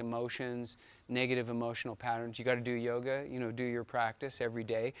toxic emotions, negative emotional patterns. You got to do yoga, you know, do your practice every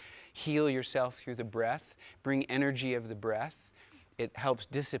day. Heal yourself through the breath. Bring energy of the breath. It helps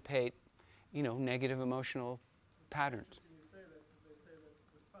dissipate, you know, negative emotional patterns. You say that because they say that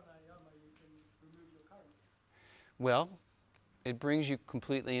with pranayama you can remove your karma. Well, it brings you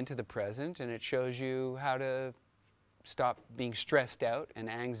completely into the present, and it shows you how to stop being stressed out and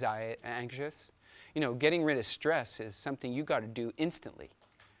anxious. You know, getting rid of stress is something you got to do instantly.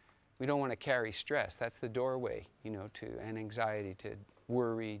 We don't want to carry stress. That's the doorway, you know, to an anxiety, to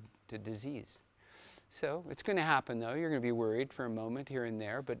worry, to disease. So it's going to happen, though. You're going to be worried for a moment here and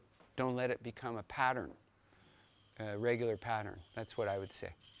there, but don't let it become a pattern, a regular pattern. That's what I would say.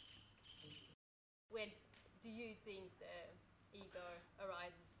 Where do you think the ego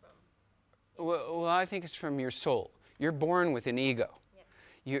arises from? Well, I think it's from your soul. You're born with an ego.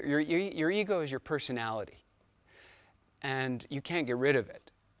 Yeah. Your ego is your personality, and you can't get rid of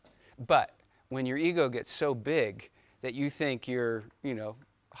it. But when your ego gets so big that you think you're, you know,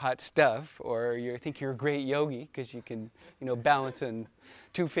 hot stuff, or you think you're a great yogi because you can, you know, balance on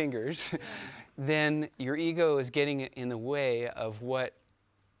 2 fingers, then your ego is getting in the way of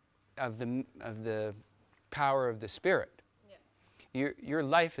the power of the spirit. Yeah. Your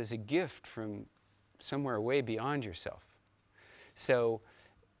life is a gift from somewhere way beyond yourself. So,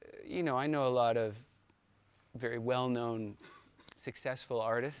 you know, I know a lot of very well-known, successful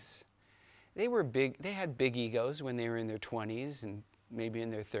artists. They had big egos when they were in their 20s and maybe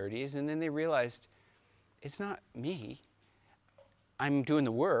in their 30s, and then they realized, it's not me. I'm doing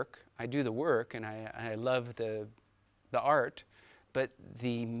the work, I do the work, and I love the art, but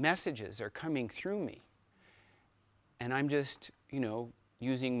the messages are coming through me. And I'm just, you know,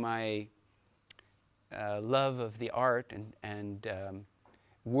 using my love of the art and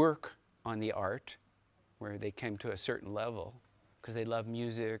work on the art, where they came to a certain level, because they love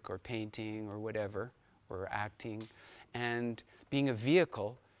music or painting or whatever, or acting, and being a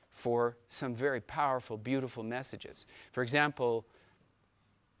vehicle for some very powerful, beautiful messages. For example,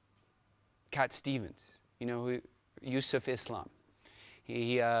 Cat Stevens, you know, Yusuf Islam.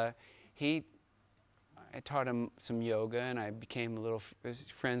 I taught him some yoga, and I became a little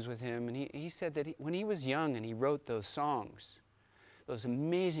friends with him. And he said that when he was young and he wrote those songs, those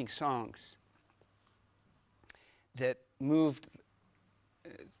amazing songs that moved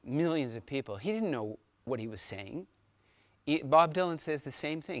millions of people, he didn't know what he was saying. Bob Dylan says the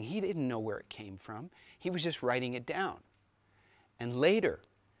same thing. He didn't know where it came from. He was just writing it down. And later,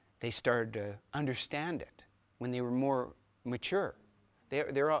 they started to understand it when they were more mature.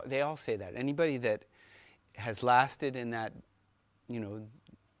 They all say that. Anybody that has lasted in that, you know,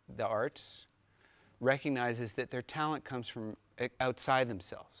 the arts, recognizes that their talent comes from outside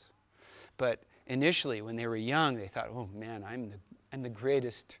themselves. But initially, when they were young, they thought, "Oh man, I'm the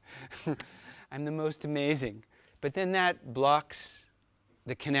greatest. I'm the most amazing." But then that blocks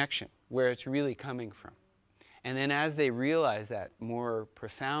the connection where it's really coming from. And then as they realize that more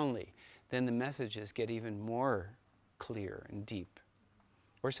profoundly, then the messages get even more clear and deep.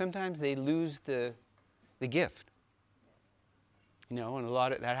 Or sometimes they lose the gift. You know, and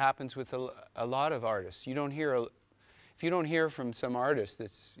that happens with a lot of artists. You don't hear, if you don't hear from some artist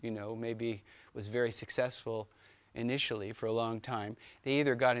that's, you know, maybe was very successful initially for a long time, they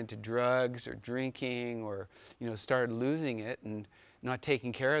either got into drugs or drinking or, you know, started losing it and not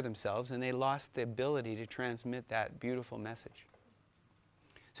taking care of themselves, and they lost the ability to transmit that beautiful message.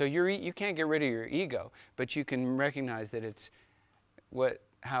 So you can't get rid of your ego, but you can recognize that it's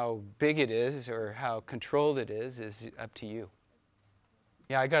how big it is or how controlled it is up to you.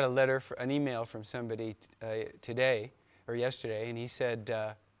 Yeah, I got an email from somebody today or yesterday, and he said,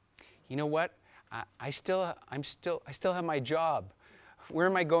 "You know what? I still have my job. Where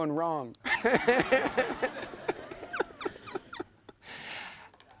am I going wrong?"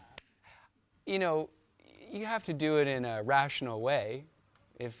 You know, you have to do it in a rational way.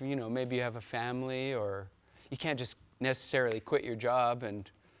 If, you know, maybe you have a family, or you can't just necessarily quit your job and,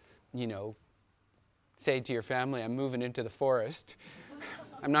 you know, say to your family, "I'm moving into the forest.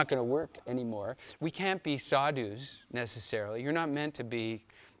 I'm not going to work anymore." We can't be sadhus necessarily. You're not meant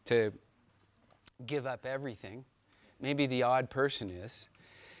to give up everything. Maybe the odd person is.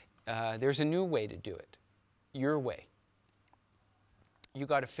 There's a new way to do it, your way. You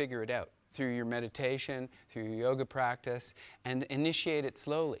got to figure it out through your meditation, through your yoga practice, and initiate it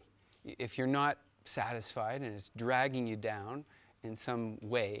slowly. If you're not satisfied and it's dragging you down in some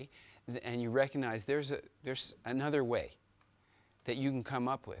way, and you recognize there's another way that you can come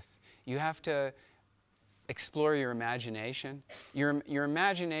up with, you have to explore your imagination. Your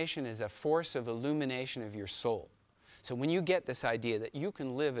imagination is a force of illumination of your soul. So when you get this idea that you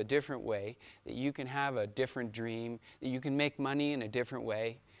can live a different way, that you can have a different dream, that you can make money in a different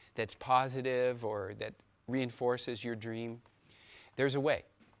way that's positive or that reinforces your dream, there's a way.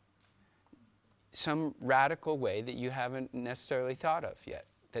 Some radical way that you haven't necessarily thought of yet,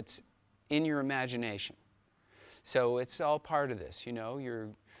 that's in your imagination. So it's all part of this, you know,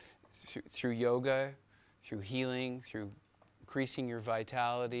 through yoga, through healing, through increasing your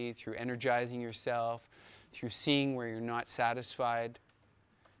vitality, through energizing yourself, through seeing where you're not satisfied,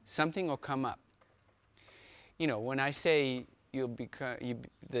 something will come up. You know, when I say you'll become,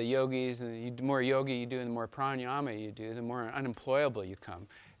 the yogis, and the more yoga you do and the more pranayama you do, the more unemployable you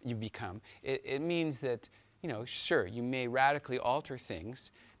become. It means that, you know, sure, you may radically alter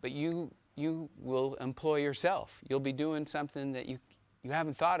things, but you will employ yourself. You'll be doing something that you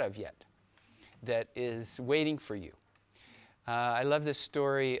haven't thought of yet, that is waiting for you. I love this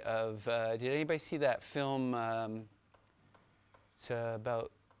story of, did anybody see that film? It's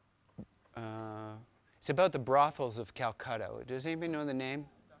about the brothels of Calcutta. Does anybody know the name?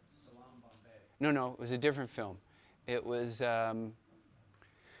 No, it was a different film. It was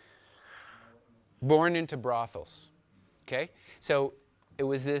Born into Brothels. Okay? So it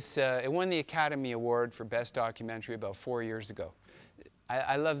was this, it won the Academy Award for Best Documentary about 4 years ago.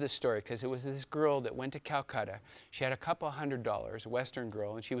 I love this story because it was this girl that went to Calcutta. She had a couple $100, a Western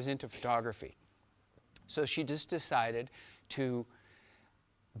girl, and she was into photography. So she just decided to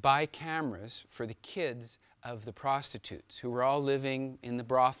buy cameras for the kids of the prostitutes who were all living in the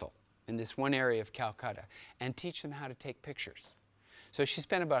brothel in this one area of Calcutta and teach them how to take pictures. So she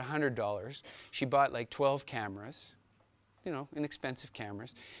spent about $100. She bought like 12 cameras, you know, inexpensive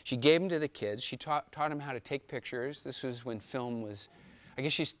cameras. She gave them to the kids. She taught them how to take pictures. This was when film was, I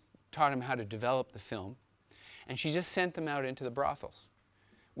guess she taught them how to develop the film. And she just sent them out into the brothels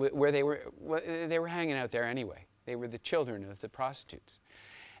where they were hanging out there anyway. They were the children of the prostitutes.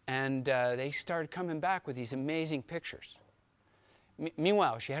 And they started coming back with these amazing pictures.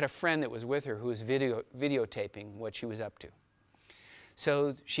 Meanwhile, she had a friend that was with her who was videotaping what she was up to.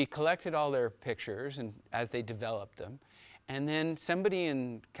 So she collected all their pictures and as they developed them. And then somebody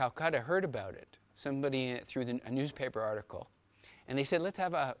in Calcutta heard about it, somebody through a newspaper article. And they said, let's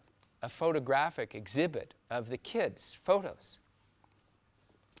have a photographic exhibit of the kids' photos.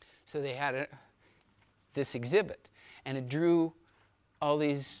 So they had this exhibit, and it drew all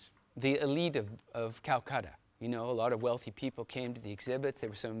the elite of Calcutta. You know, a lot of wealthy people came to the exhibits. There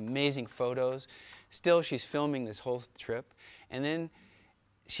were some amazing photos. Still, she's filming this whole trip. And then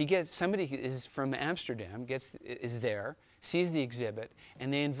somebody is from Amsterdam, is there, sees the exhibit,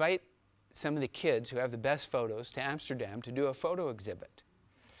 and they invite some of the kids who have the best photos to Amsterdam to do a photo exhibit.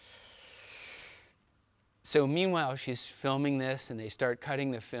 So meanwhile, she's filming this, and they start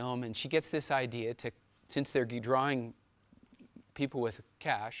cutting the film, and she gets this idea to, since they're drawing people with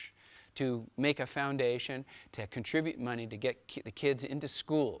cash, to make a foundation, to contribute money to get the kids into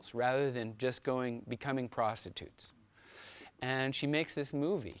schools rather than just becoming prostitutes. And she makes this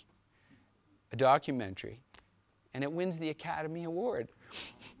movie, a documentary, and it wins the Academy Award.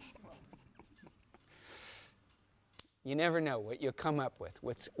 You never know what you'll come up with,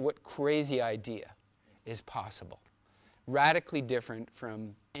 what crazy idea is possible. Radically different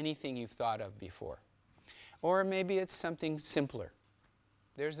from anything you've thought of before. Or maybe it's something simpler.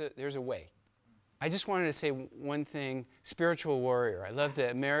 There's a way. I just wanted to say one thing, spiritual warrior. I love the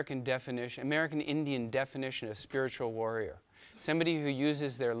American Indian definition of spiritual warrior. Somebody who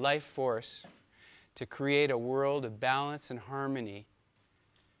uses their life force to create a world of balance and harmony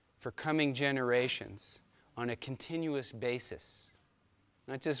for coming generations on a continuous basis.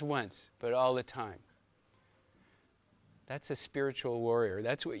 Not just once, but all the time. That's a spiritual warrior.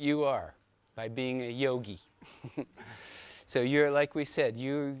 That's what you are by being a yogi. So you're, like we said,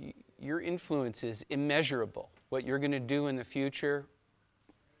 your influence is immeasurable. What you're going to do in the future,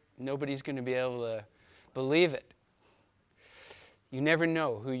 nobody's going to be able to believe it. You never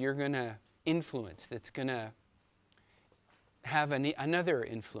know who you're going to influence that's going to have another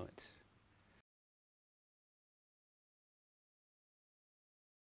influence.